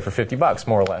competing each other for $50,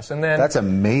 more or less. And then that's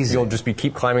amazing. You'll just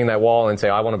keep climbing that wall and say,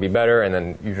 I want to be better, and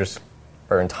then you just...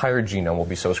 Our entire genome will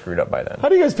be so screwed up by then. How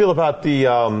do you guys feel about the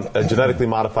genetically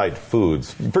modified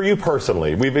foods? For you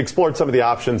personally, we've explored some of the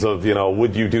options of,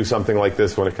 would you do something like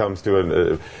this when it comes to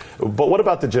it? But what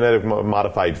about the genetic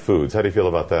modified foods? How do you feel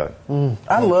about that?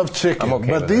 I love chicken,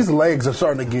 but these legs are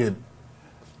starting to get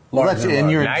large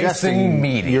and you're nice and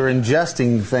meaty. You're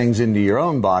ingesting things into your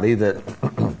own body that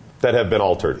have been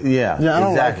altered. Yeah, I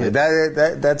don't exactly.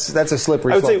 like it. That's a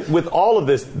slippery slope. I would say with all of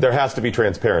this, there has to be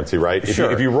transparency, right?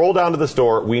 If you roll down to the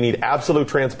store, we need absolute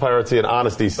transparency and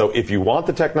honesty. So if you want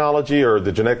the technology or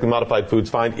the genetically modified foods,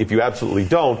 fine. If you absolutely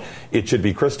don't, it should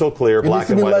be crystal clear, black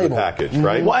and white on the package,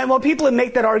 right? Well, people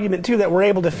make that argument, too, that we're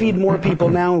able to feed more people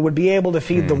now and would be able to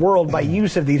feed the world by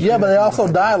use of these. Yeah, but they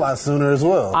also die a lot sooner as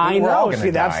well. I know. We're all See,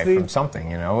 that's die from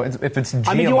something, If it's GMOs,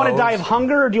 I mean, do you want to die of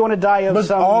hunger or do you want to die of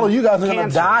some all of you guys are going to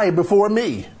cancer? die before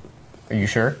me. Are you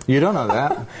sure? You don't know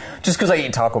that. Just because I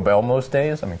eat Taco Bell most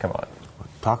days? I mean, come on.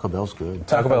 Taco Bell's good.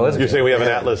 Taco Bell is good. You're saying we have an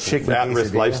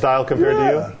at-risk lifestyle compared to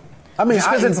you? I mean, just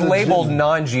because it's labeled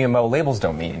non-GMO, labels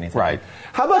don't mean anything. Right.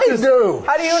 How about this?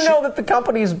 How do you know that the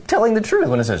company's telling the truth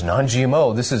when it says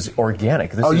non-GMO? This is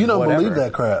organic. This is you don't whatever. believe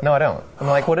that crap? No, I don't. I'm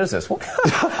like, what is this?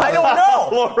 I don't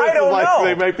know. I don't know.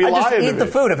 They might be I just lying eat to the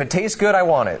me. food. If it tastes good, I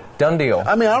want it. Done deal.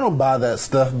 I mean, I don't buy that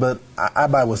stuff, but I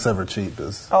buy whatever cheap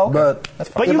is. Oh, okay. But that's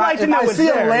fine. But you like to know if I it's see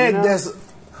there, a leg that's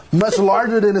much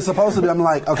larger than it's supposed to be, I'm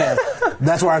like, okay,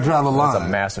 that's where I draw the line. That's a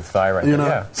massive thigh right there.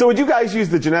 Yeah. So would you guys use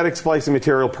the genetic splicing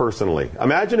material personally?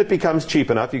 Imagine it becomes cheap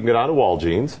enough, you can go down to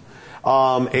Waljeans,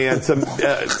 and some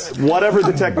whatever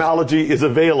the technology is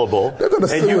available,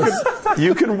 and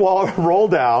you can roll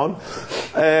down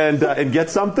and get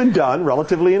something done,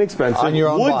 relatively inexpensive. On your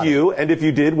own body. You? And if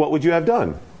you did, what would you have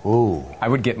done? Ooh. I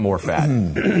would get more fat.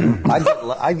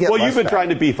 I'd get Well, less you've been fat. trying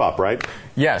to beef up, right?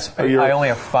 Yes, I only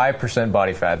have 5%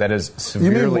 body fat. That is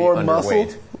severely more underweight.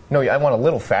 muscle? No, I want a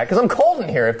little fat because I'm cold in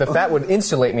here. If the fat would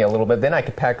insulate me a little bit, then I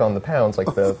could pack on the pounds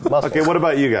like the muscle. Okay, what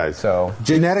about you guys? So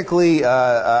Genetically,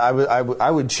 I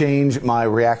would change my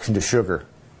reaction to sugar,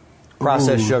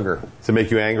 processed sugar. Does it make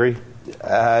you angry?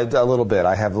 A little bit.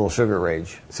 I have a little sugar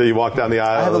rage. So you walk down the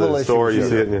I have aisle a of little the issue store, with you sugar.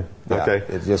 see it, and Yeah,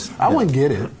 okay. it just. I wouldn't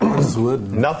get it. I just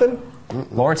wouldn't. Nothing?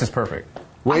 Lawrence is perfect.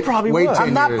 I probably wait would. 10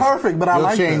 I'm not years. perfect, but I You'll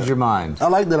like change that. your mind. I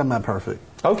like that I'm not perfect.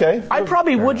 Okay. I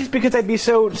probably would just because I'd be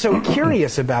so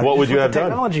curious about it. What would Just you with have the done?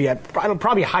 technology? I'd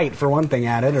probably height for one thing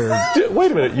at it, or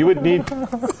Wait a minute. You would need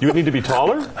to be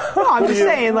taller? no, I'm just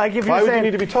saying, like if Why you're would you saying,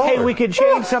 need to be taller? hey, we could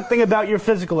change something about your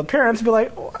physical appearance, be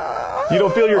like, You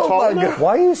don't feel you're tall enough?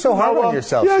 Why are you so hard on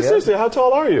yourself? Yeah, Skip? seriously. How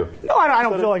tall are you? no, I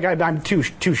don't feel like I'm too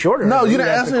short. or No, anything. you didn't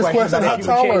That's answer the this question. about How you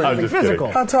tall change are you? something I'm just kidding.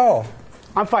 physical. How tall?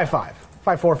 I'm 5'5",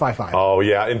 5'4", 5'5". Oh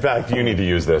yeah. In fact, you need to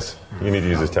use this. You need to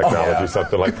use this technology.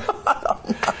 Something like.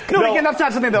 No, again, that's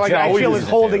not something that like Joe I feel uses is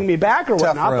it, holding too. me back or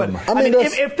Tough whatnot. room. But I I mean, mean,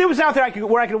 that's- if there was out there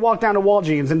where I could walk down to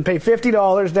Walgreens and pay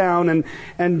 $50 down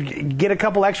and get a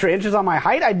couple extra inches on my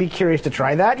height, I'd be curious to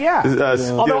try that. Yeah.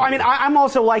 Although I mean, I'm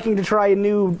also liking to try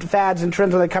new fads and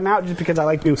trends when they come out, just because I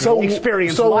like to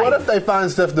experience So life. what if they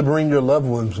find stuff to bring your loved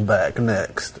ones back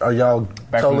next? Are y'all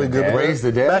Back totally from the good? dead? with it? Raise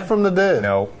the dead? Back from the dead.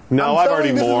 No. No, I'm I've already telling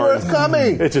you, this is where mourned. it's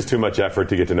coming. It's just too much effort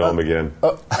to get to know him again.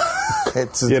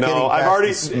 It's You know, getting I've past already,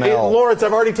 the smell. Lawrence,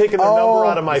 I've already taken the number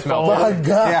out of my smell. phone. My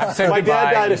God. Yeah, say My dad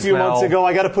goodbye, died a few smell. months ago.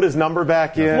 I got to put his number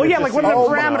back in. Well, yeah, It's like just- what are the Oh,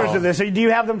 parameters no. of this? Do you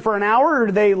have them for an hour, or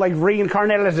do they like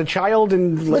reincarnated as a child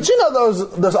and? Like, But you know,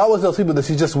 there's always those people that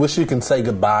you just wish you can say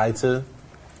goodbye to.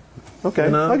 Okay,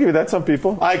 You know? I'll give you that. Some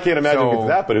people. I can't imagine it's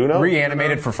that, but who knows?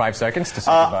 Reanimated for 5 seconds to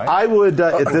say goodbye. I would,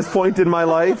 at this point in my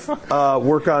life,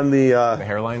 work on the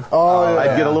hairline.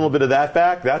 I'd get a little bit of that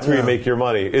back. That's where you make your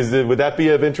money. Would that be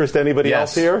of interest to anybody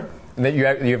else here? That you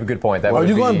have a good point. That Are would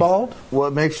you be, going bald?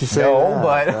 What makes you say No,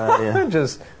 that? but Yeah.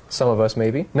 just some of us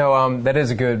maybe. No, that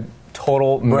is a good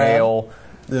total male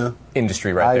Yeah.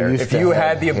 industry right I there. used If to you have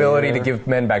had the ability hair to give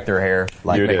men back their hair,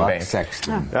 like You did. Buck bank.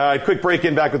 Sexton. All right, quick break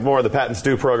in. Back with more of the Pat and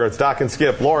Stu program. It's Doc and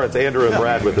Skip, Lawrence, Andrew, and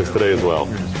Brad with us today as well.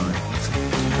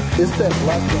 It's that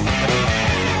black guy.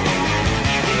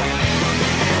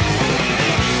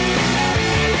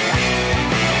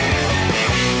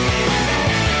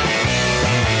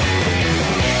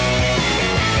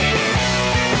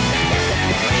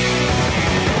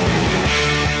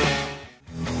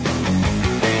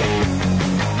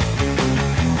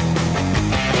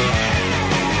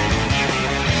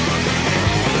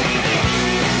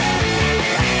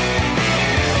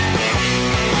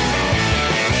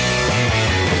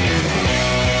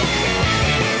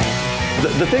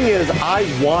 The thing is, I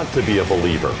want to be a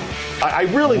believer. I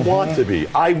really want to be.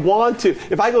 I want to.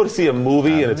 If I go to see a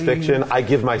movie and it's fiction, I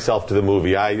give myself to the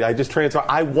movie. I just transfer.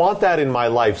 I want that in my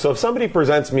life. So if somebody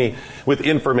presents me with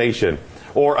information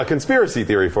or a conspiracy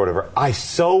theory for whatever, I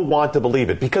so want to believe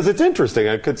it because it's interesting.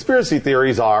 And conspiracy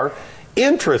theories are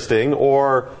interesting,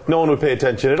 or no one would pay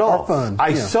attention at all. Or fun, I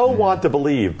yeah. so want to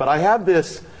believe, but I have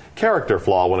this character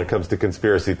flaw when it comes to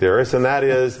conspiracy theorists, and that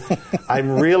is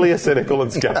I'm really a cynical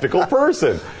and skeptical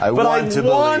person. I but want I to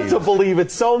want believe. to believe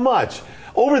it so much.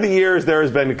 Over the years, there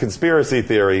has been a conspiracy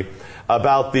theory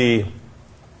about the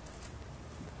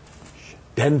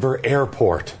Denver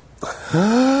airport.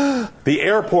 The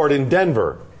airport in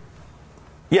Denver.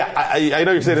 Yeah, I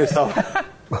know you're saying to yourself,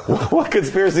 what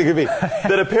conspiracy could be?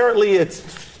 That apparently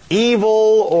it's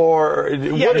evil or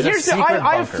yeah, what is here's the, secret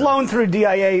I've bunker. flown through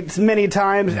DIA many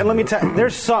times, and let me tell you,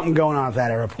 there's something going on at that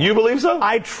airport. You believe so?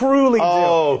 I truly do.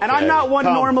 Okay, And I'm not one to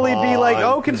come normally be like, on.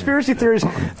 oh, conspiracy theories.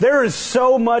 There is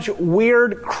so much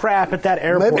weird crap at that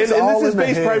airport. Maybe And, It's and all this is in the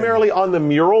based head. primarily on the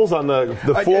murals on the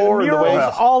floor and the murals, way.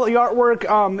 all the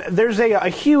artwork. There's a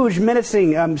huge,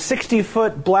 menacing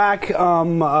 60-foot black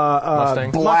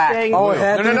Mustang. Mustang. Oh, it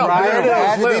had No, to no, be no. black. There it It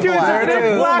had is. to be Dude, black. there it It's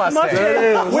a is. black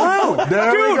Mustang. Mustang. Wow.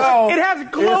 There we Dude, go. it has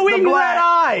It's glowing the red black.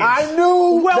 eyes. I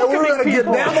knew that we were Welcoming going to get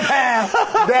people. down the path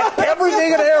that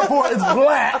everything at the airport is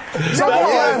black. So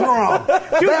that's why it's wrong.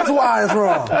 That's why it's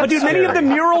wrong. But dude, many of the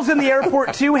murals in the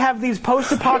airport too have these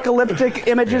post-apocalyptic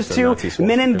images too.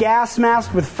 Men in gas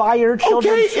masks with fire,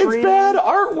 children Okay, screaming. it's bad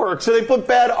artwork, so they put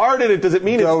bad art in it. Does it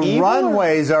mean The it's evil?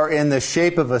 runways are in the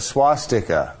shape of a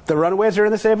swastika, The runways are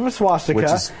in the shape of a swastika.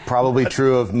 which is probably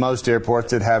true of most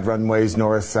airports that have runways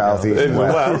north, south, east, and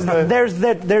west. Well,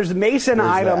 There's Mason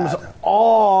items that.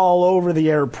 all over the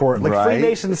airport, like Right.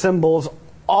 Freemason symbols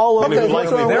all over. Okay, the like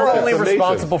airport. me. They're That's only amazing.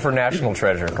 responsible for national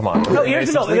treasure. Come on. No,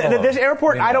 here's the deal. This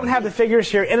airport, I don't have the figures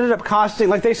here. Ended up costing,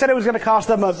 like they said, it was going to cost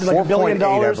them like $1 billion.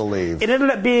 4.8, I believe. It ended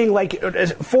up being like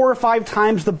 4 or 5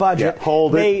 times the budget.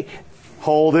 Hold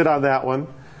it on that one.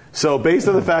 So based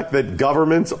on the fact that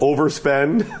governments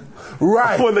overspend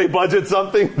Right. when they budget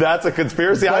something, that's a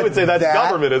conspiracy. I But would say that's that-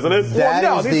 government, isn't it? that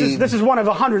Well, no, is this is one of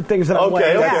 100 things that I'm Okay,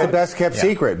 laying okay. That's out. the best kept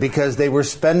secret because they were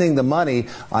spending the money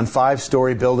on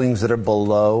 5-story buildings that are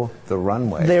below the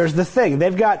runway. There's the thing.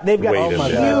 They've got Wait a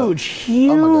minute.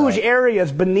 huge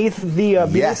areas beneath the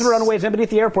Yes. runways and beneath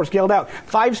the airport, scaled out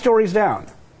 5 stories down.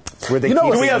 Where they You know keep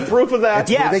what- Do we have proof of that?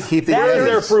 That's where they keep the That Where is Yetis.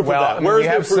 there proof Well, of I that? mean, Where we is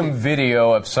have there some proof?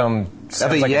 video of some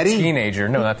sounds like Yeti? a teenager.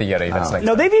 No, not the Yeti. That's like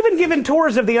No, they've even given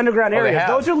tours of the underground they areas. have?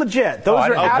 Those are legit. Those I are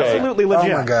didn't know that. absolutely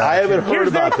legit. Oh my God. I haven't heard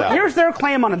about that. Here's their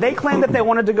claim on it. They claim that they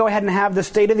wanted to go ahead and have the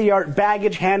state-of-the-art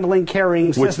baggage handling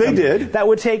carrying system. Which they did. That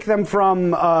would take them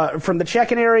from the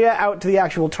check-in area out to the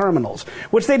actual terminals,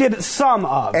 which they did some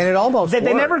of. And it almost They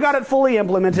never worked. got it fully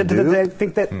implemented to the, I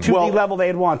think that to Well- the level they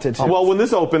had wanted to. Well, when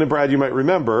this opened, and Brad, you might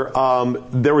remember,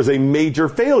 there was a major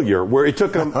failure where it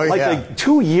took them Oh, yeah. like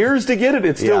 2 years to get it.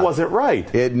 It still Yeah. wasn't right.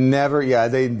 It never,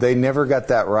 they never got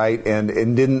that right, and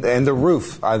didn't, and the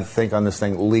roof, I think, on this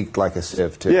thing leaked like a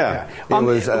sieve too. Yeah. It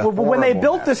was a when they horrible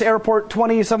built mess. this airport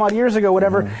 20 some odd years ago,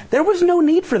 whatever, there was no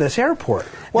need for this airport.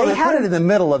 Well, they had put it in the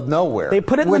middle of nowhere. They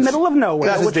put it in the middle of nowhere.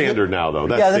 That's Which- standard now, though.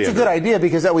 That's yeah, that's a standard. good idea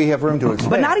because that way you have room to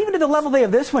expand. But not even to the level they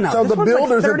have this one out. So This the one's like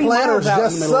builders and 30 miles planners out in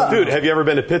just the middle of suck. Dude, have you ever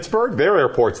been to Pittsburgh? Their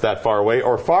airport's that far away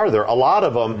or farther. A lot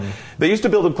of them, they used to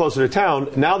build them closer to town.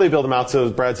 Now they build them out so,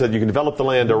 as Brad said, you can develop the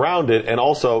land around it, and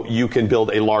also you can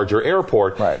build a larger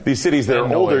airport. Right. These cities that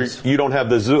And are older, noise. you don't have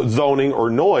the zoning or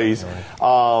noise,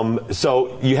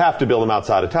 so you have to build them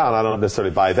outside of town. I don't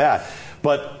necessarily buy that.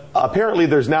 But apparently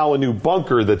there's now a new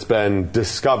bunker that's been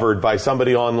discovered by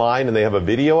somebody online, and they have a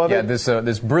video of Yeah, it.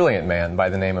 this brilliant man by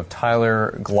the name of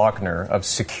Tyler Glockner of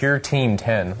Secure Team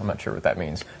 10. I'm not sure what that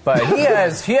means, but he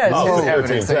has Oh, his Secure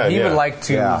evidence Team that 10, he would yeah. like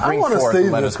to Yeah. bring I wanna forth see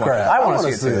and let this us watch. crap. I I want wanna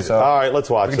to see see it too. it. So All right, let's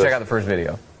watch we can this. check out the first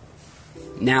video.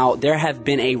 Now, there have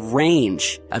been a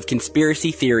range of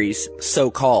conspiracy theories,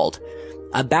 so-called,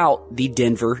 about the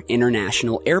Denver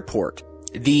International Airport.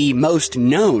 The most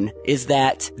known is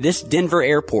that this Denver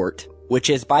airport, which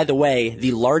is, by the way,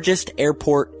 the largest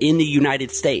airport in the United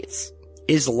States,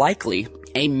 is likely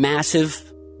a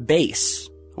massive base.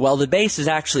 Well, the base is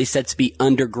actually said to be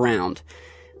underground.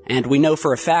 And we know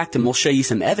for a fact, and we'll show you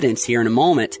some evidence here in a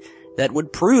moment, that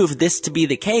would prove this to be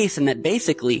the case, and that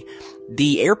basically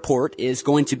the airport is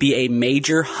going to be a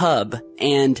major hub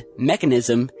and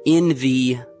mechanism in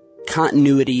the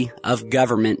continuity of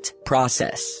government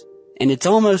process. And it's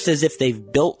almost as if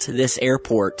they've built this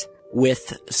airport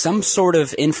with some sort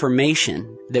of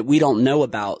information that we don't know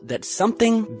about, that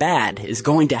something bad is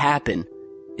going to happen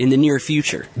in the near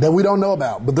future. That we don't know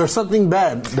about, but there's something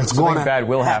bad that's going Something to bad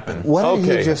will happen. What did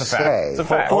Okay, he just It's a fact. say? It's a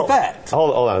fact. For a fact.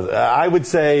 Hold on. I would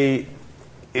say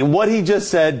what he just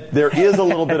said, there is a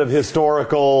little bit of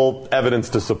historical evidence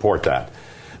to support that.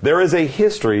 There is a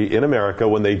history in America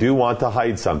when they do want to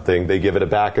hide something, they give it a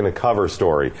back and a cover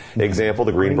story. Example,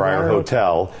 the Greenbrier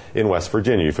Hotel in West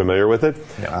Virginia. You familiar with it?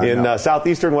 Yeah. In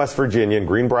southeastern West Virginia, in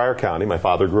Greenbrier County, my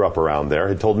father grew up around there,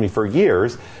 had told me for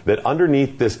years that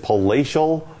underneath this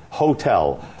palatial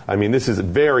hotel, I mean, this is a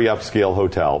very upscale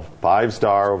hotel,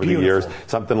 5-star over the years,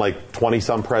 something like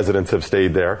 20-some presidents have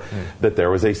stayed there, that there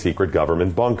was a secret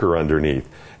government bunker underneath.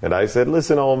 And I said,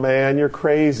 listen, old man, you're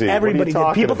crazy. Everybody what are you did.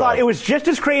 talking People about? thought it was just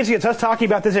as crazy as us talking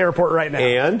about this airport right now.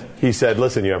 And he said,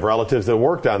 listen, you have relatives that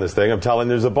worked on this thing. I'm telling you,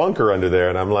 there's a bunker under there.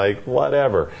 And I'm like,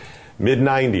 whatever.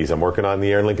 Mid-90s, I'm working on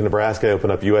the air in Lincoln, Nebraska. I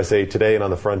open up USA Today, and on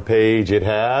the front page, it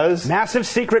has... Massive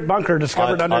secret bunker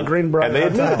discovered under Greenbrier. And they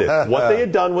admitted it. What they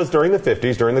had done was during the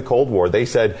 50s, during the Cold War, they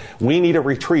said, we need a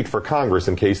retreat for Congress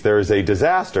in case there is a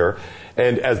disaster.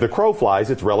 And as the crow flies,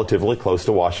 it's relatively close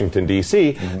to Washington,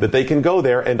 D.C., that they can go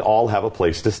there and all have a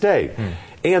place to stay.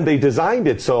 And they designed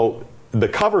it so... The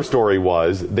cover story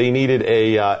was they needed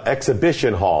a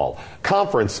exhibition hall,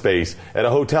 conference space at a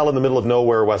hotel in the middle of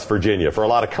nowhere, West Virginia, for a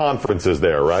lot of conferences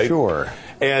there, right? Sure.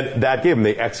 And that gave them,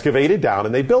 they excavated down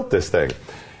and they built this thing.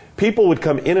 People would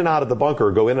come in and out of the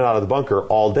bunker, go in and out of the bunker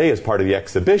all day as part of the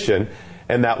exhibition,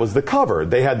 and that was the cover.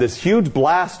 They had this huge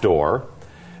blast door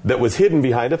that was hidden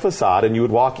behind a facade, and you would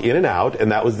walk in and out,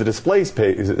 and that was the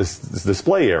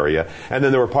display area. And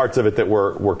then there were parts of it that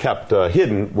were kept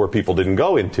hidden where people didn't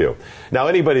go into. Now,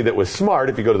 anybody that was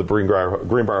smart, if you go to the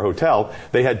Greenbrier Hotel,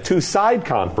 they had 2 side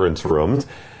conference rooms,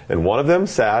 and one of them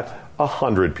sat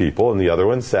 100 people, and the other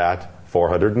one sat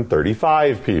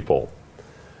 435 people.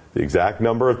 The exact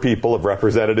number of people of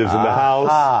representatives in the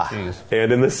House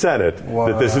and in the Senate,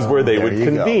 that this is where they would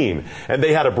convene. And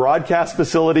they had a broadcast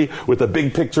facility with a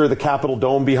big picture of the Capitol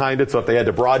Dome behind it, so if they had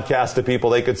to broadcast to people,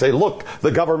 they could say, look,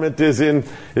 the government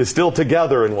is still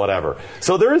together and whatever.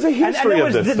 So there is a history there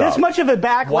of was this stuff. this much of a One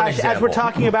backlash as example. we're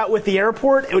talking about with the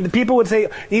airport. People would say,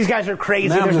 these guys are crazy,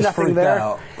 Now I'm there's just nothing freaked there.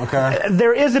 out, okay?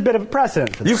 There is a bit of a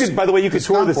precedent for this. You could, by the way, you could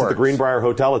tour this at the works. Greenbrier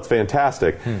Hotel. It's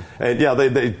fantastic. And yeah,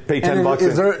 they pay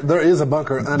 $10 And there is a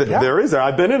bunker under. There is.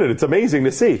 I've been in it. It's amazing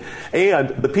to see. And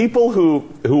the people who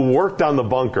worked on the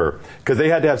bunker, because they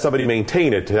had to have somebody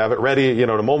maintain it to have it ready, at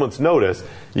a moment's notice.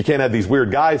 You can't have these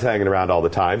weird guys hanging around all the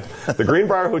time. The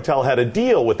Greenbrier Hotel had a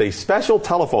deal with a special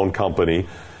telephone company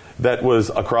that was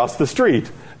across the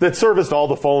street that serviced all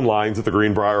the phone lines at the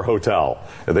Greenbrier Hotel.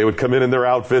 And they would come in their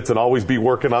outfits and always be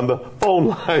working on the phone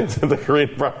lines at the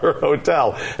Greenbrier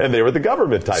Hotel. And they were the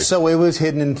government type. So it was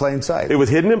hidden in plain sight. It was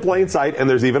hidden in plain sight, and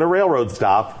there's even a railroad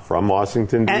stop from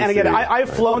Washington, D.C. And again,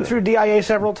 I've flown through DIA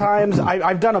several times.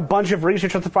 I've done a bunch of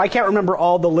research on the. I can't remember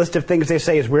all the list of things they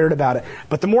say is weird about it.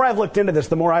 But the more I've looked into this,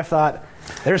 the more I've thought,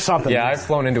 there's something. Yeah, I've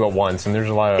flown into it once, and there's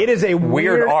a lot of it is a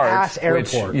weird ass art,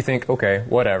 airport. which you think, okay,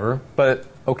 whatever. But,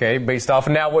 okay, based off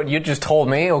of now what you just told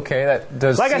me, okay, that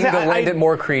does seem to lend it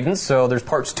more credence. So there's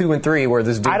parts 2 and 3 where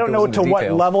this dude I don't know to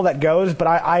what level that goes, but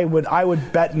I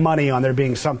would bet money on there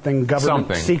being something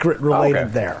government secret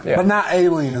related there. Yeah. But not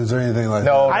aliens or anything like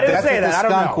that. No, I didn't say that. I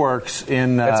don't know. Skunk Works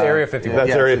in... That's Area 51.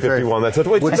 That's Area 51. That's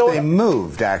which they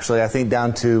moved, actually, I think,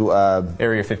 down to...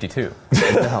 Area 52.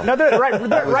 No, they're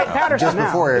right Patterson just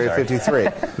before Area 53.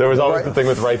 There was always the thing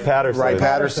with Wright-Patterson.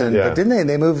 Wright-Patterson. Yeah. But didn't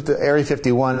they moved Area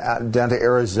 51 down to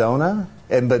Arizona?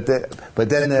 But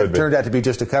then it turned out to be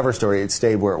just a cover story. It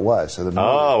stayed where it was.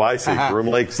 So I see. Groom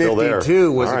Lake's still there.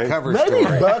 52 was a cover story.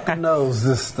 Maybe Buck knows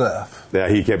this stuff. Yeah,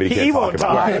 he can't talk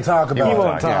about it. He can't talk about it. He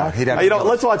won't talk. Yeah.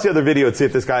 Let's watch the other video and see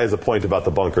if this guy has a point about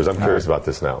the bunkers. I'm curious about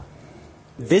this now.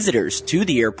 Visitors to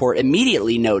the airport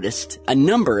immediately noticed a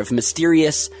number of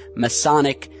mysterious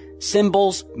Masonic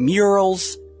symbols,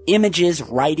 murals, images,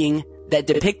 writing that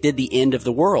depicted the end of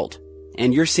the world.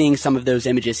 And you're seeing some of those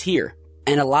images here.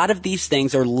 And a lot of these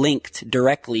things are linked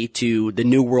directly to the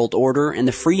New World Order and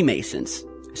the Freemasons.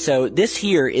 So this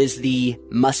here is the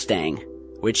Mustang,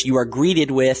 which you are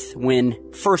greeted with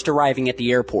when first arriving at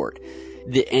the airport.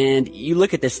 And you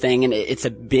look at this thing, and it's a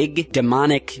big,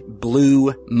 demonic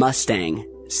blue Mustang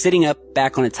sitting up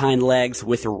back on its hind legs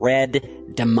with red,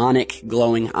 demonic,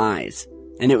 glowing eyes.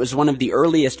 And it was one of the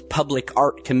earliest public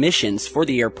art commissions for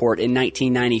the airport in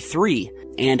 1993.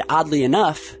 And oddly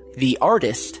enough, the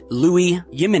artist, Louis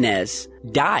Jimenez,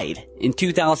 died in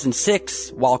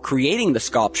 2006 while creating the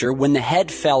sculpture when the head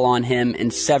fell on him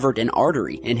and severed an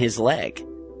artery in his leg.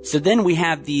 So then we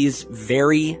have these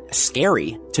very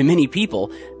scary, to many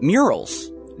people, murals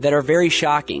that are very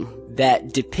shocking,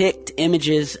 that depict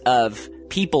images of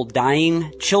people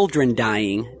dying, children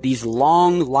dying, these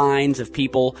long lines of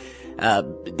people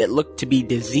that look to be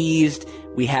diseased.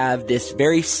 We have this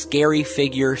very scary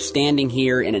figure standing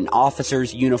here in an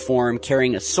officer's uniform,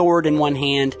 carrying a sword in one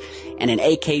hand and an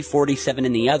AK-47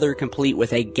 in the other, complete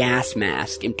with a gas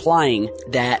mask, implying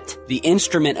that the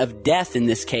instrument of death in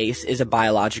this case is a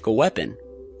biological weapon.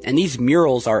 And these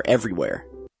murals are everywhere.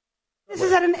 This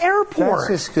is at an airport.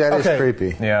 That is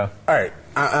creepy. Yeah. All right.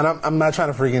 And I'm not trying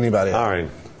to freak anybody out. All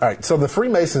right. So the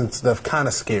Freemason stuff kind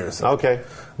of scares me. Okay.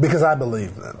 Because I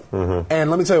believe them. Mm-hmm. And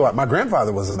let me tell you what, my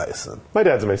grandfather was a Mason. My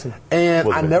dad's a Mason.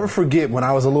 And I never forget when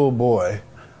I was a little boy,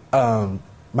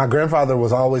 my grandfather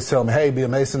was always telling me, hey, be a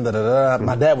Mason, da-da-da. Mm-hmm.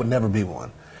 My dad would never be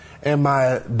one. And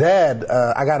my dad,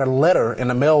 I got a letter in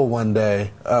the mail one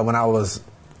day when I was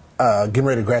getting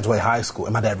ready to graduate high school,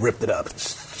 and my dad ripped it up.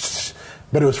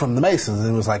 But it was from the Masons.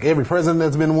 It was like every president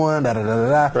that's been one,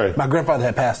 da-da-da-da-da. Right. My grandfather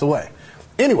had passed away.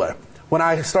 Anyway, when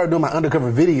I started doing my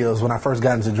undercover videos, when I first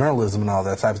got into journalism and all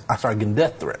that, I started getting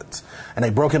death threats. And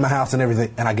they broke in my house and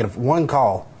everything, and I get one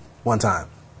call one time.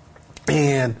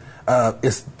 And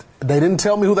they didn't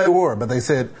tell me who they were, but they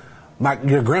said,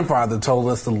 your grandfather told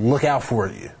us to look out for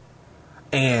you.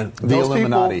 And the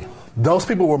Illuminati. Those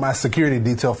people were my security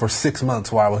detail for 6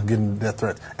 months while I was getting death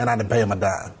threats, and I didn't pay them a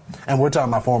dime. And we're talking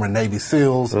about former Navy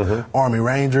SEALs, Army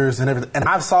Rangers, and everything. And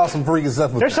I saw some freaky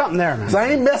stuff with There's something there, man. So I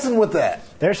ain't messing with that.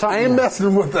 There's something I ain't there.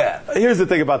 messing with that. Here's the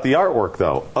thing about the artwork,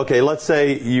 though. Okay, let's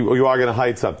say you are going to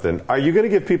hide something. Are you going to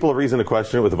give people a reason to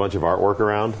question it with a bunch of artwork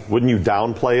around? Wouldn't you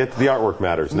downplay it? The artwork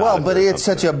matters. Well, but it's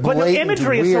such a blatant, but the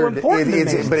imagery is so important.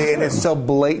 It's so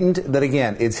blatant that,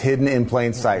 again, it's hidden in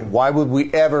plain sight. Why would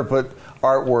we ever put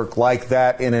artwork like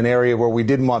that in an area where we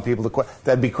didn't want people to question?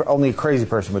 That'd be only a crazy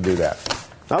person would do that.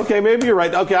 Okay, maybe you're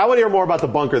right. Okay, I want to hear more about the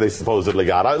bunker they supposedly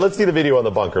got. Let's see the video on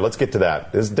the bunker. Let's get to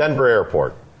that. This is Denver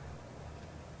Airport.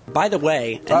 By the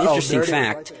way, an interesting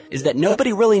fact is that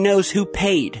nobody really knows who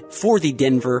paid for the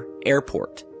Denver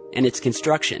airport and its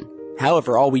construction.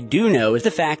 However, all we do know is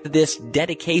the fact that this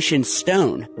dedication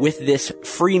stone with this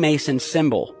Freemason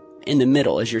symbol in the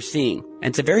middle, as you're seeing.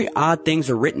 And some very odd things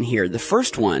are written here. The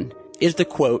first one is the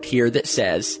quote here that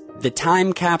says, The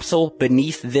time capsule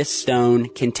beneath this stone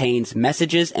contains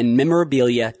messages and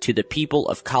memorabilia to the people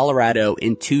of Colorado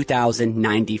in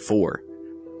 2094.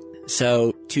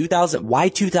 So, why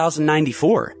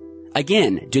 2094?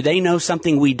 Again, do they know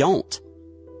something we don't?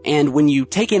 And when you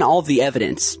take in all of the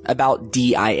evidence about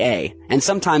DIA, and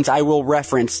sometimes I will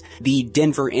reference the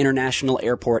Denver International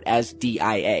Airport as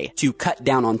DIA to cut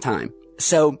down on time.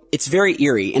 So, it's very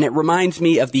eerie, and it reminds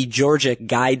me of the Georgia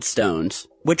Guidestones,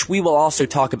 which we will also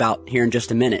talk about here in just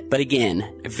a minute. But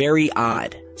again, very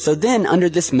odd. So then, under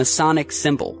this Masonic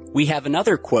symbol, we have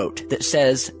another quote that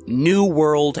says, New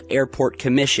World Airport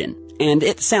Commission. And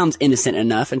it sounds innocent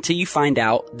enough until you find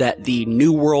out that the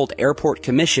New World Airport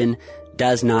Commission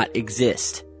does not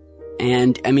exist.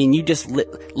 And, I mean, you just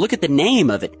look at the name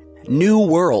of it. New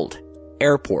World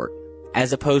Airport.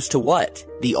 As opposed to what?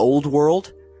 The old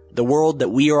world? The world that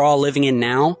we are all living in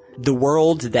now? The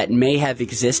world that may have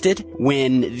existed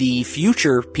when the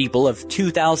future people of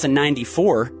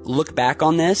 2094 look back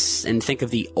on this and think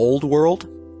of the old world?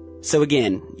 So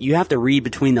again, you have to read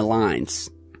between the lines.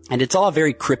 And it's all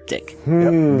very cryptic.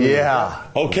 Yeah.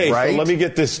 Okay, right? So let me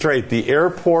get this straight. The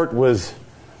airport was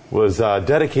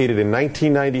dedicated in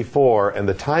 1994, and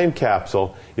the time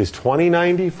capsule is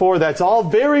 2094. That's all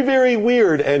very, very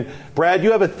weird. And Brad,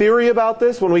 you have a theory about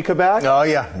this when we come back? Oh,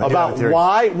 yeah. About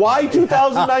why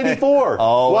 2094?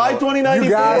 Why 2094?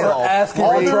 You guys are asking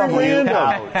all for very trouble.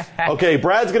 random. Okay,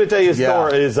 Brad's going to tell you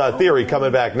his theory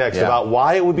coming back next about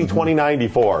why it would be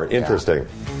 2094. Interesting.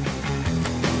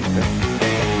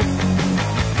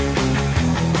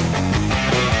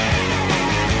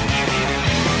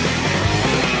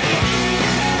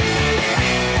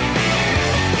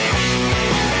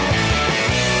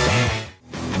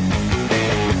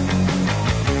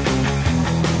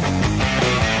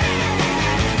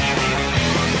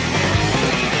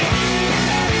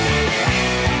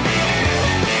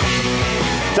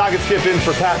 Doc and Skip in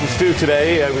for Pat and Stu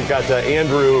today. We've got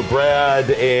Andrew, Brad,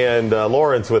 and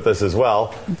Lawrence with us as well.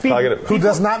 Who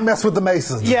does not mess with the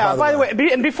Masons. Yeah, by the way,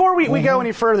 and before we go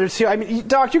any further, too, I mean,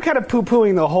 Doc, you're kind of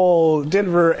poo-pooing the whole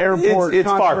Denver airport It's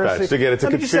controversy. far-fetched. Again, it's a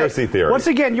conspiracy theory. Once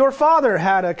again, your father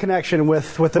had a connection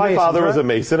with the Masons. My father was right? a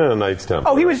Mason and a Knights Templar.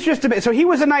 Oh, he was just so he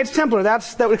was a Knights Templar.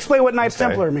 That would explain what Knights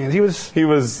Templar means. He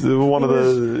was one of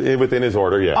the within his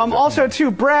order. Yeah. Also,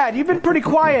 too, Brad, you've been pretty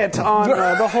quiet on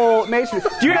the whole Mason.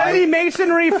 Do you have any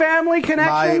Masonry family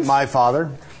connections? My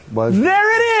father was.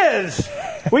 There it is.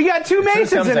 We got two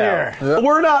Masons in here. Yep.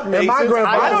 We're not Masons. My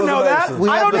grandfather I don't know that.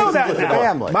 I don't know that now.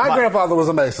 Family. My grandfather was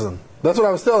a Mason. That's what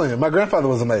I was telling you. My grandfather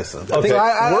was a Mason. Okay.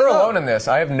 I We're know. alone in this.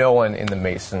 I have no one in the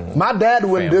Mason. My dad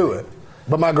wouldn't do it,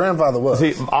 but my grandfather was.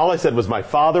 See, all I said was my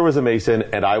father was a Mason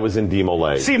and I was in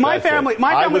Demolay. See, my family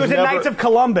was in Knights of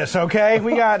Columbus. Okay,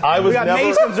 we got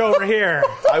Masons over here.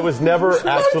 I was never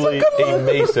actually a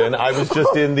Mason. I was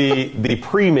just in the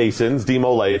pre-Masons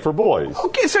Demolay for boys.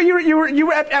 Okay, so you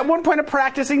were at one point a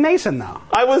practicing Mason, though.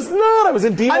 I was not. I was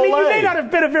in Demolay. I mean, you may not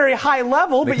have been a very high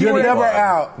level, but you were never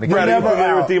out. Brad, are you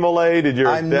familiar with Demolay? Did your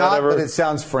I'm dad not, ever? but it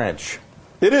sounds French.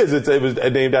 It is. It was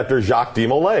named after Jacques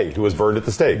Demolay, who was burned at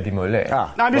the stake. Demolay.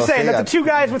 No, I'm just saying that the two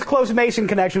guys with close Mason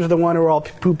connections are the one who are all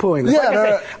poo-pooing this. Yeah, Like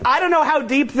I say, I don't know how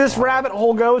deep this rabbit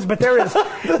hole goes, but there is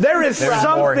more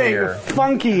something here.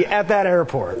 funky at that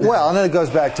airport. Well, and then it goes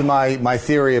back to my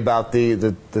theory about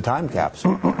the time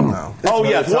capsule. No. Oh,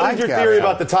 yes. What is your theory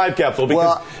about the time capsule?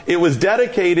 Because it was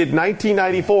dedicated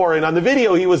 1994, and on the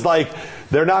video he was like,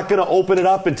 they're not going to open it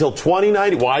up until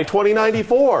 2090. Why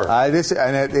 2094? It's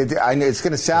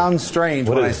going to sound strange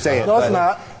when I say it. No, it's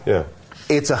not. Yeah.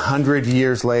 It's 100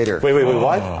 years later. Wait,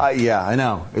 what? Yeah, I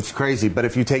know. It's crazy. But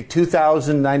if you take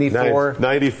 2094...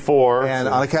 94. And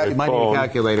on you might need a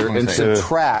calculator, and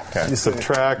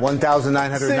subtract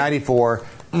 1,994...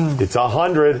 It's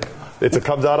 100. It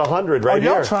comes out 100 right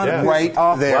here. Are y'all trying to right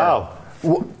there. Wow.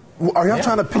 Are y'all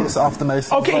trying to piss off the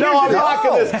Masons? Okay, No, I'm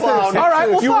knocking this clown. All right,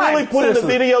 well, you fine. really put in the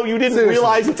video, you didn't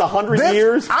realize it's 100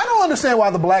 years? I don't understand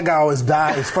why the black guy always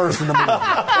dies first in the movie.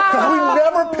 Because we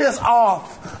never piss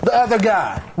off the other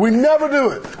guy. We never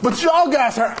do it. But y'all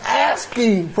guys are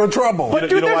asking for trouble. But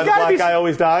You know why the black guy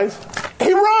always dies?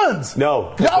 He runs.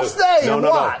 No. Y'all stay and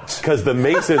watch. Because the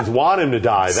Masons want him to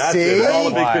die. That's it. It's all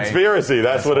a big conspiracy.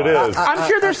 That's what it is. I'm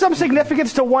sure there's some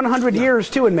significance to 100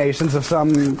 years, too, in Masons of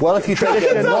some... Well, if you take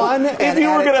one... If you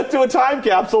were going to do a time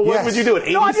capsule, what would you do?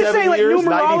 87 No, I'm just saying, like, years,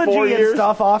 94 numerology years? and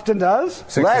stuff often does.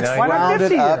 Let's Why not round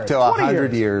 50 it up years? to 20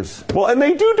 100 years. Well, and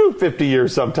they do 50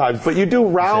 years sometimes, but you do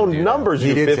round numbers.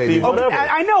 You did say 50, you did. whatever.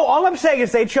 I know. All I'm saying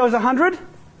is they chose 100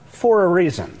 for a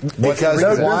reason. Because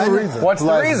There's a 1 reason. What's the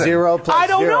plus reason? 0 plus I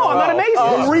don't 0. know. I'm not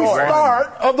amazed. The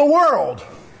restart of the world.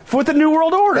 with the New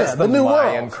World Order. Yeah, the New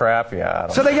Mayan World. crap, yeah. I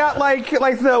don't So they got like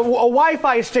the a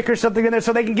Wi-Fi stick or something in there,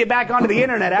 so they can get back onto the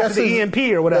internet after the EMP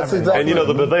or whatever. That's exactly And you know,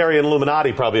 the Bavarian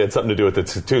Illuminati probably had something to do with it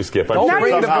too, Skip. I'm Don't sure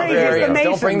bring the somehow crazy. they're- Bavarians.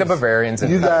 Don't bring the Bavarians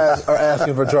in. You guys are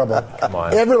asking for trouble. Come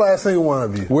on. Every last single one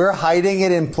of you. We're hiding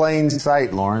it in plain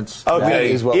sight, Lawrence. That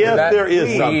Okay, is what if we're- there is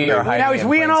we something. are hiding Now he's in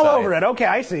weeing plain all sight. over it. Okay,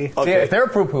 I see. See, if they're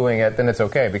poo-pooing it, then it's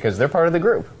okay because they're part of the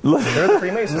group. They're the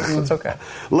Freemasons. So it's okay.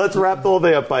 Let's wrap the whole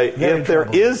thing up by if there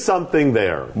is something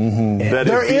there. That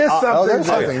There is beyond- something there's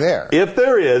something there. If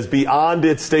there is, beyond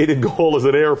its stated goal as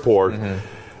an airport,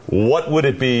 what would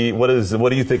it be? What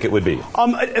do you think it would be?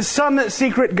 Some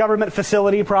secret government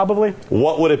facility, probably.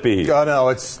 What would it be? Oh, no,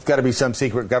 it's got to be some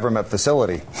secret government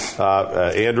facility.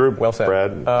 Andrew, Well said.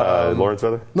 Brad, Lawrence,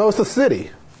 rather? No, it's a city.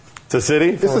 It's a city?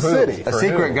 It's a city. A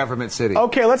secret government city.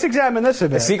 Okay, let's examine this a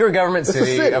bit. A secret government It's a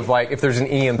city city. of like if there's an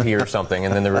EMP or something,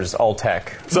 and then there was all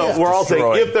tech. So we're all saying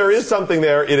destroyed. if there is something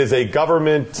there, it is a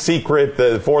government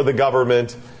secret for the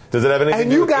government. Does it have anything And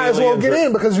to do you with guys won't aliens get or-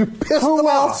 in because you pissed them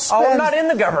off. Oh, I'm not in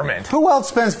the government. Who else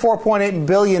spends $4.8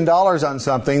 billion on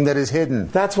something that is hidden?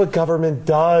 That's what government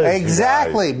does. you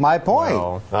Exactly, guys. my point.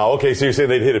 No. Oh, okay, so you're saying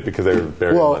they'd hit it because they're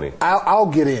burying Well, money. I'll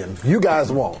get in. You guys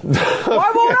won't.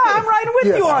 Why won't I? I'm riding with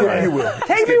Yes, you on yeah, this. you will.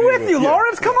 Take me with you,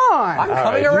 Lawrence. Come on. I'm coming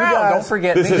right, you around. guys- Don't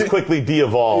forget This me. has quickly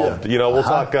de-evolved. Yeah. You know, we'll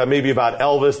talk maybe about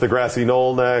Elvis, the grassy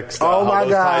knoll next. Oh, how my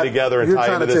those God. tie together and You're tie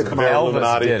trying into to this take Bavarian Elvis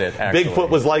Illuminati. did it, actually. Bigfoot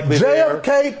was likely JFK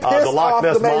there. pissed The Loch off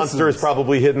Ness the Monster is Masons.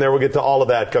 probably hidden there. We'll get to all of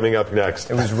that coming up next.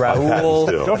 It was on Pat and Raoul.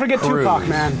 Stu. Don't forget Cruz. Tupac,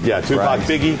 man. Yeah, Tupac,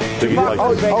 Biggie. Biggie like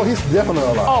Oh, he's definitely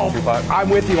alive. Oh, I'm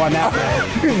with you on that, man.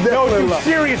 He's No, definitely dude, alive.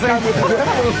 seriously, I'm with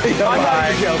you. I'm not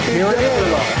even joking. Here it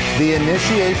is. The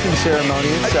initiation ceremony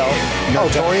itself,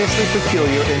 notoriously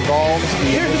peculiar, involves the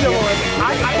Here's the deal,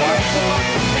 Lawrence.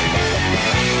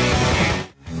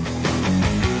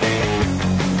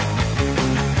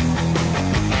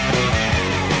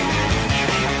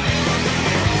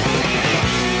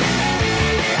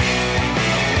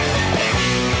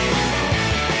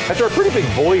 After a pretty big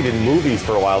void in movies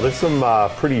for a while, there's some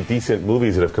pretty decent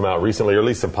movies that have come out recently, or at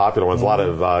least some popular ones. A lot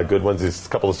of good ones. There's a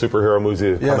couple of superhero movies that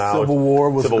have Yeah, come out. Civil War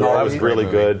was Civil War great. was really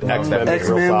good. X-Men was real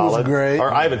X-Men was solid. great.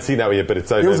 Or, I haven't seen that yet, but it's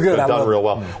was good. I done loved real it.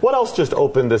 well. What else just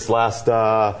opened this last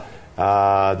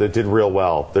that did real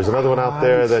well? There's another one out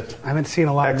there that I haven't seen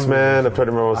a lot of X-Men. I'm trying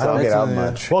to remember what's I don't out. get out X-Men.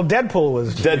 much. Well, Deadpool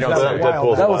was.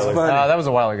 Deadpool's That was a while funny. ago. That was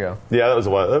a while ago. Yeah, that was a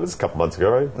while. That was a couple months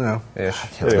ago, right? Yeah.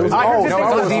 Ish. Anyway, was- I heard Oh, this No, thing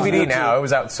it's on was- DVD now. It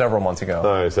was out several months ago.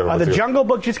 several months The ago. Jungle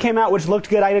Book just came out, which looked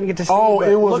good. I didn't get to see. Oh, but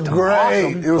it was looked great.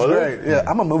 awesome. It was Was great. it? Yeah,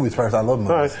 I'm a movies person. I love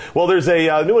movies. All right. Well, there's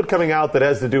a new one coming out that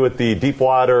has to do with the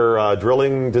Deepwater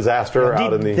drilling disaster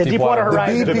out in the Deepwater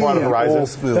Horizon. The Deepwater BP Horizon. oil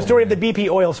spill. The story of the BP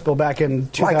oil spill back in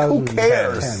 2010. Like, who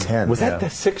cares? 10. Was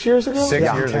that 6 years ago? 6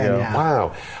 Yeah, years 10, ago. yeah.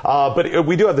 Wow. But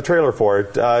we do have the trailer for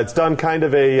it. It's done kind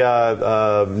of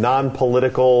a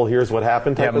non-political, here's what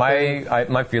happened type Yeah, of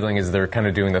thing. my feeling is they're kind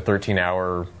of doing the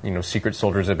 13-hour, secret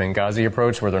soldiers of Benghazi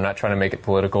approach, where they're not trying to make it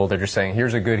political. They're just saying,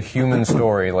 here's a good human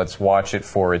story. Let's watch it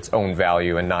for its own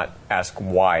value and not ask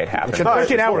why it happened. The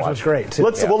 13 hours was great. too.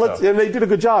 Let's, and they did a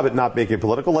good job at not making it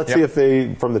political. Let's Yep. see if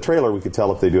they, from the trailer, we could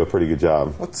tell if they do a pretty good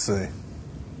job. Let's see.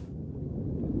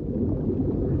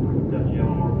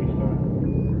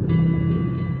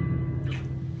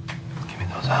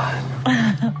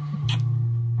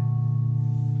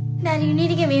 Daddy, you need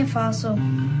to get me a fossil.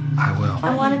 I will.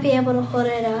 I want to be able to hold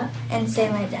it up and say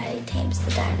my daddy tames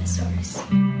the dinosaurs.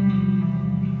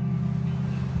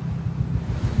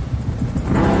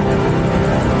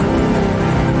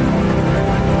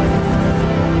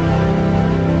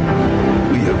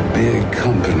 We a big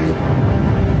company.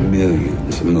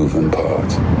 Millions of moving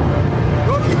parts.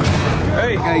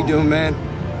 Hey, how you doing, man?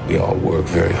 We all work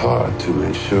very hard to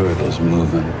ensure those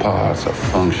moving parts are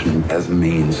functioning as a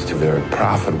means to very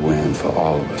profit win for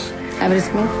all of us. Have it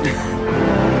smoke?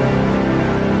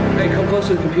 Hey, come close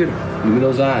to the computer. Give me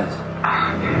those eyes.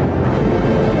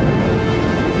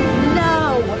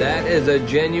 No! That is a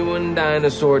genuine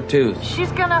dinosaur tooth.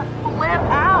 She's gonna flip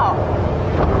out.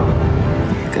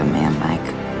 You're a good man, Mike.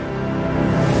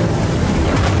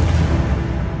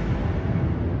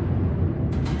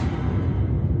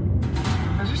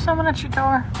 Is there someone at your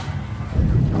door?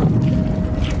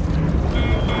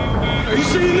 Are you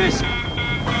seeing this?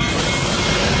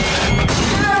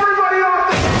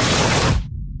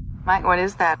 Mike, what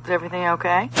is that? Is everything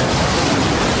okay?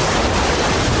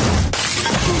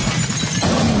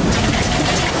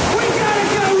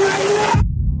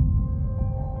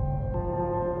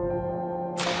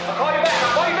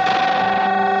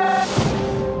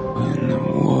 When the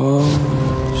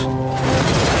walls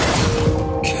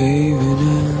caving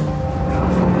in,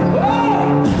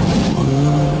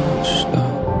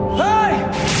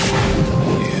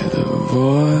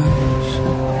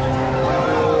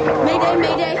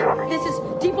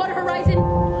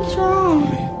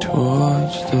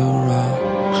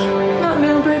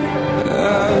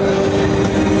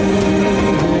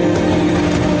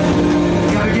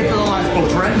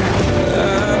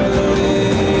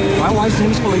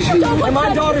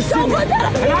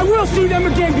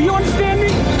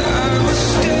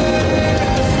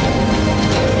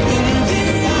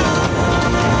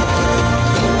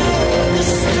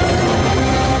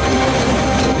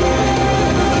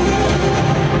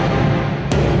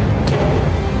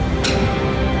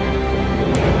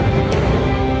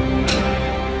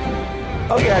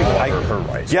 Okay,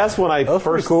 I guess when I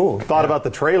first thought about the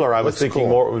trailer, I was thinking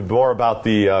more about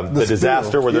the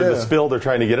disaster where there's the spill, they're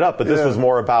trying to get it up, but this was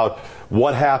more about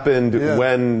what happened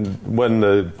when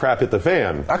the crap hit the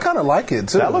fan. I kind of like it,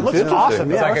 too. That looks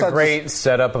awesome. It's like a great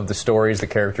setup of the stories, the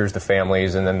characters, the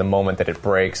families, and then the moment that it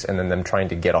breaks, and then them trying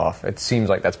to get off. It seems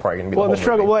like that's probably going to be the whole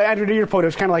struggle. movie. Well, Andrew, to your point, it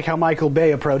was kind of like how Michael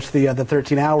Bay approached the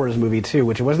 13 Hours movie, too,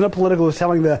 which it wasn't a political, it was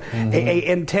telling a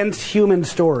intense human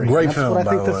story. Great That's film, what I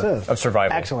think by the this way. is. Of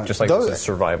survival. Excellent. Just like this is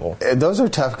survival. Those are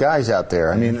tough guys out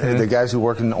there. I mean, the guys who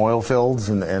work in oil fields,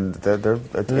 and it's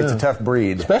a tough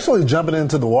breed. Especially jumping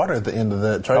into the water at the end of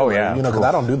that trailer. Oh, yeah. You know, because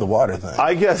I don't do the water thing.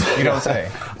 I guess you don't say.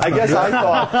 I guess I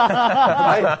thought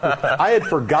I had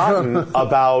forgotten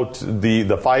about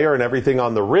the fire and everything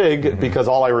on the rig because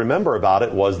all I remember about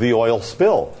it was the oil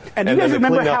spill. And do you guys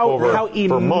remember how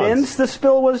immense the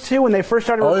spill was, too? When they first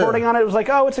started reporting on it, it was like,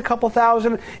 it's a couple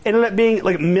thousand. It ended up being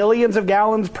like millions of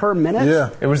gallons per minute. Yeah.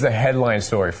 It was the headline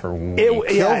story for weeks. It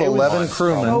killed 11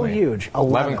 crewmen. So huge.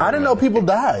 11 I didn't know people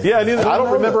died. Yeah, I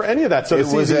don't remember any of that. So it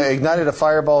was ignited a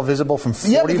fireball visible from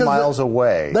 40 miles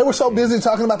away. They were so busy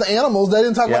talking about the animals, they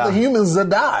didn't talk about the humans that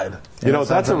died. You know,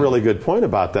 that's a really good point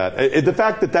about that. The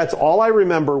fact that that's all I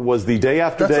remember was the day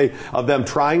after day of them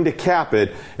trying to cap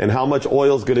it and how much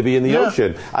oil is going to be in the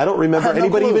ocean. I don't remember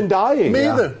anybody even dying. Me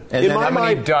either. And then how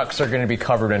many ducks are going to be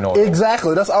covered in oil?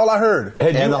 Exactly. That's all I heard.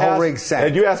 And the whole rig sank.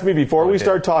 Had you asked me before we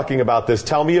start talking about this,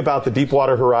 tell me about the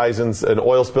Deepwater Horizons, an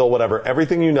oil spill, whatever,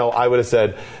 everything you know, I would have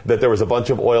said that there was a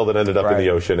bunch of oil that ended up in the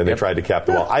ocean and they tried to cap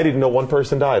the oil. I didn't know one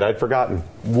person died. I'd forgotten.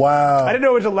 Wow. I didn't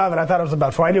know it was 11. I thought it was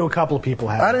about 4. I knew a couple of people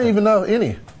had. I didn't even know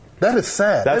any. That is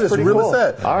sad. That's that is pretty really cool.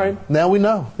 sad. All right. Now we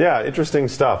know. Yeah, interesting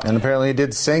stuff. And apparently it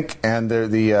did sink, and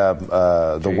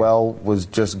the well was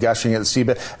just gushing at the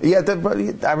seabed. Yeah,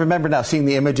 I remember now seeing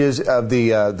the images of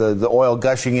the oil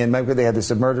gushing in. Maybe they had the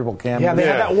submersible camera. Yeah, they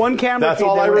had that one camera. That's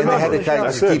all I remember. And they had to kind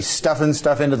of keep stuffing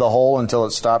stuff into the hole until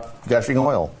it stopped gushing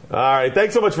oil. All right.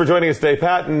 Thanks so much for joining us today.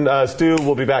 Pat and Stu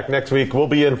will be back next week. We'll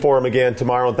be in for him again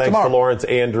tomorrow. And thanks to Lawrence,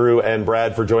 Andrew, and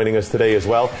Brad for joining us today as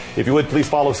well. If you would, please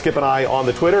follow Skip and I on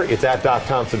the Twitter. It's at Doc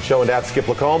Thompson Show and at Skip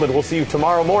Lacombe. And we'll see you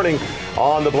tomorrow morning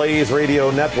on the Blaze Radio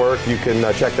Network. You can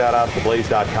check that out at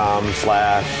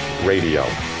theblaze.com/radio.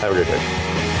 Have a great day.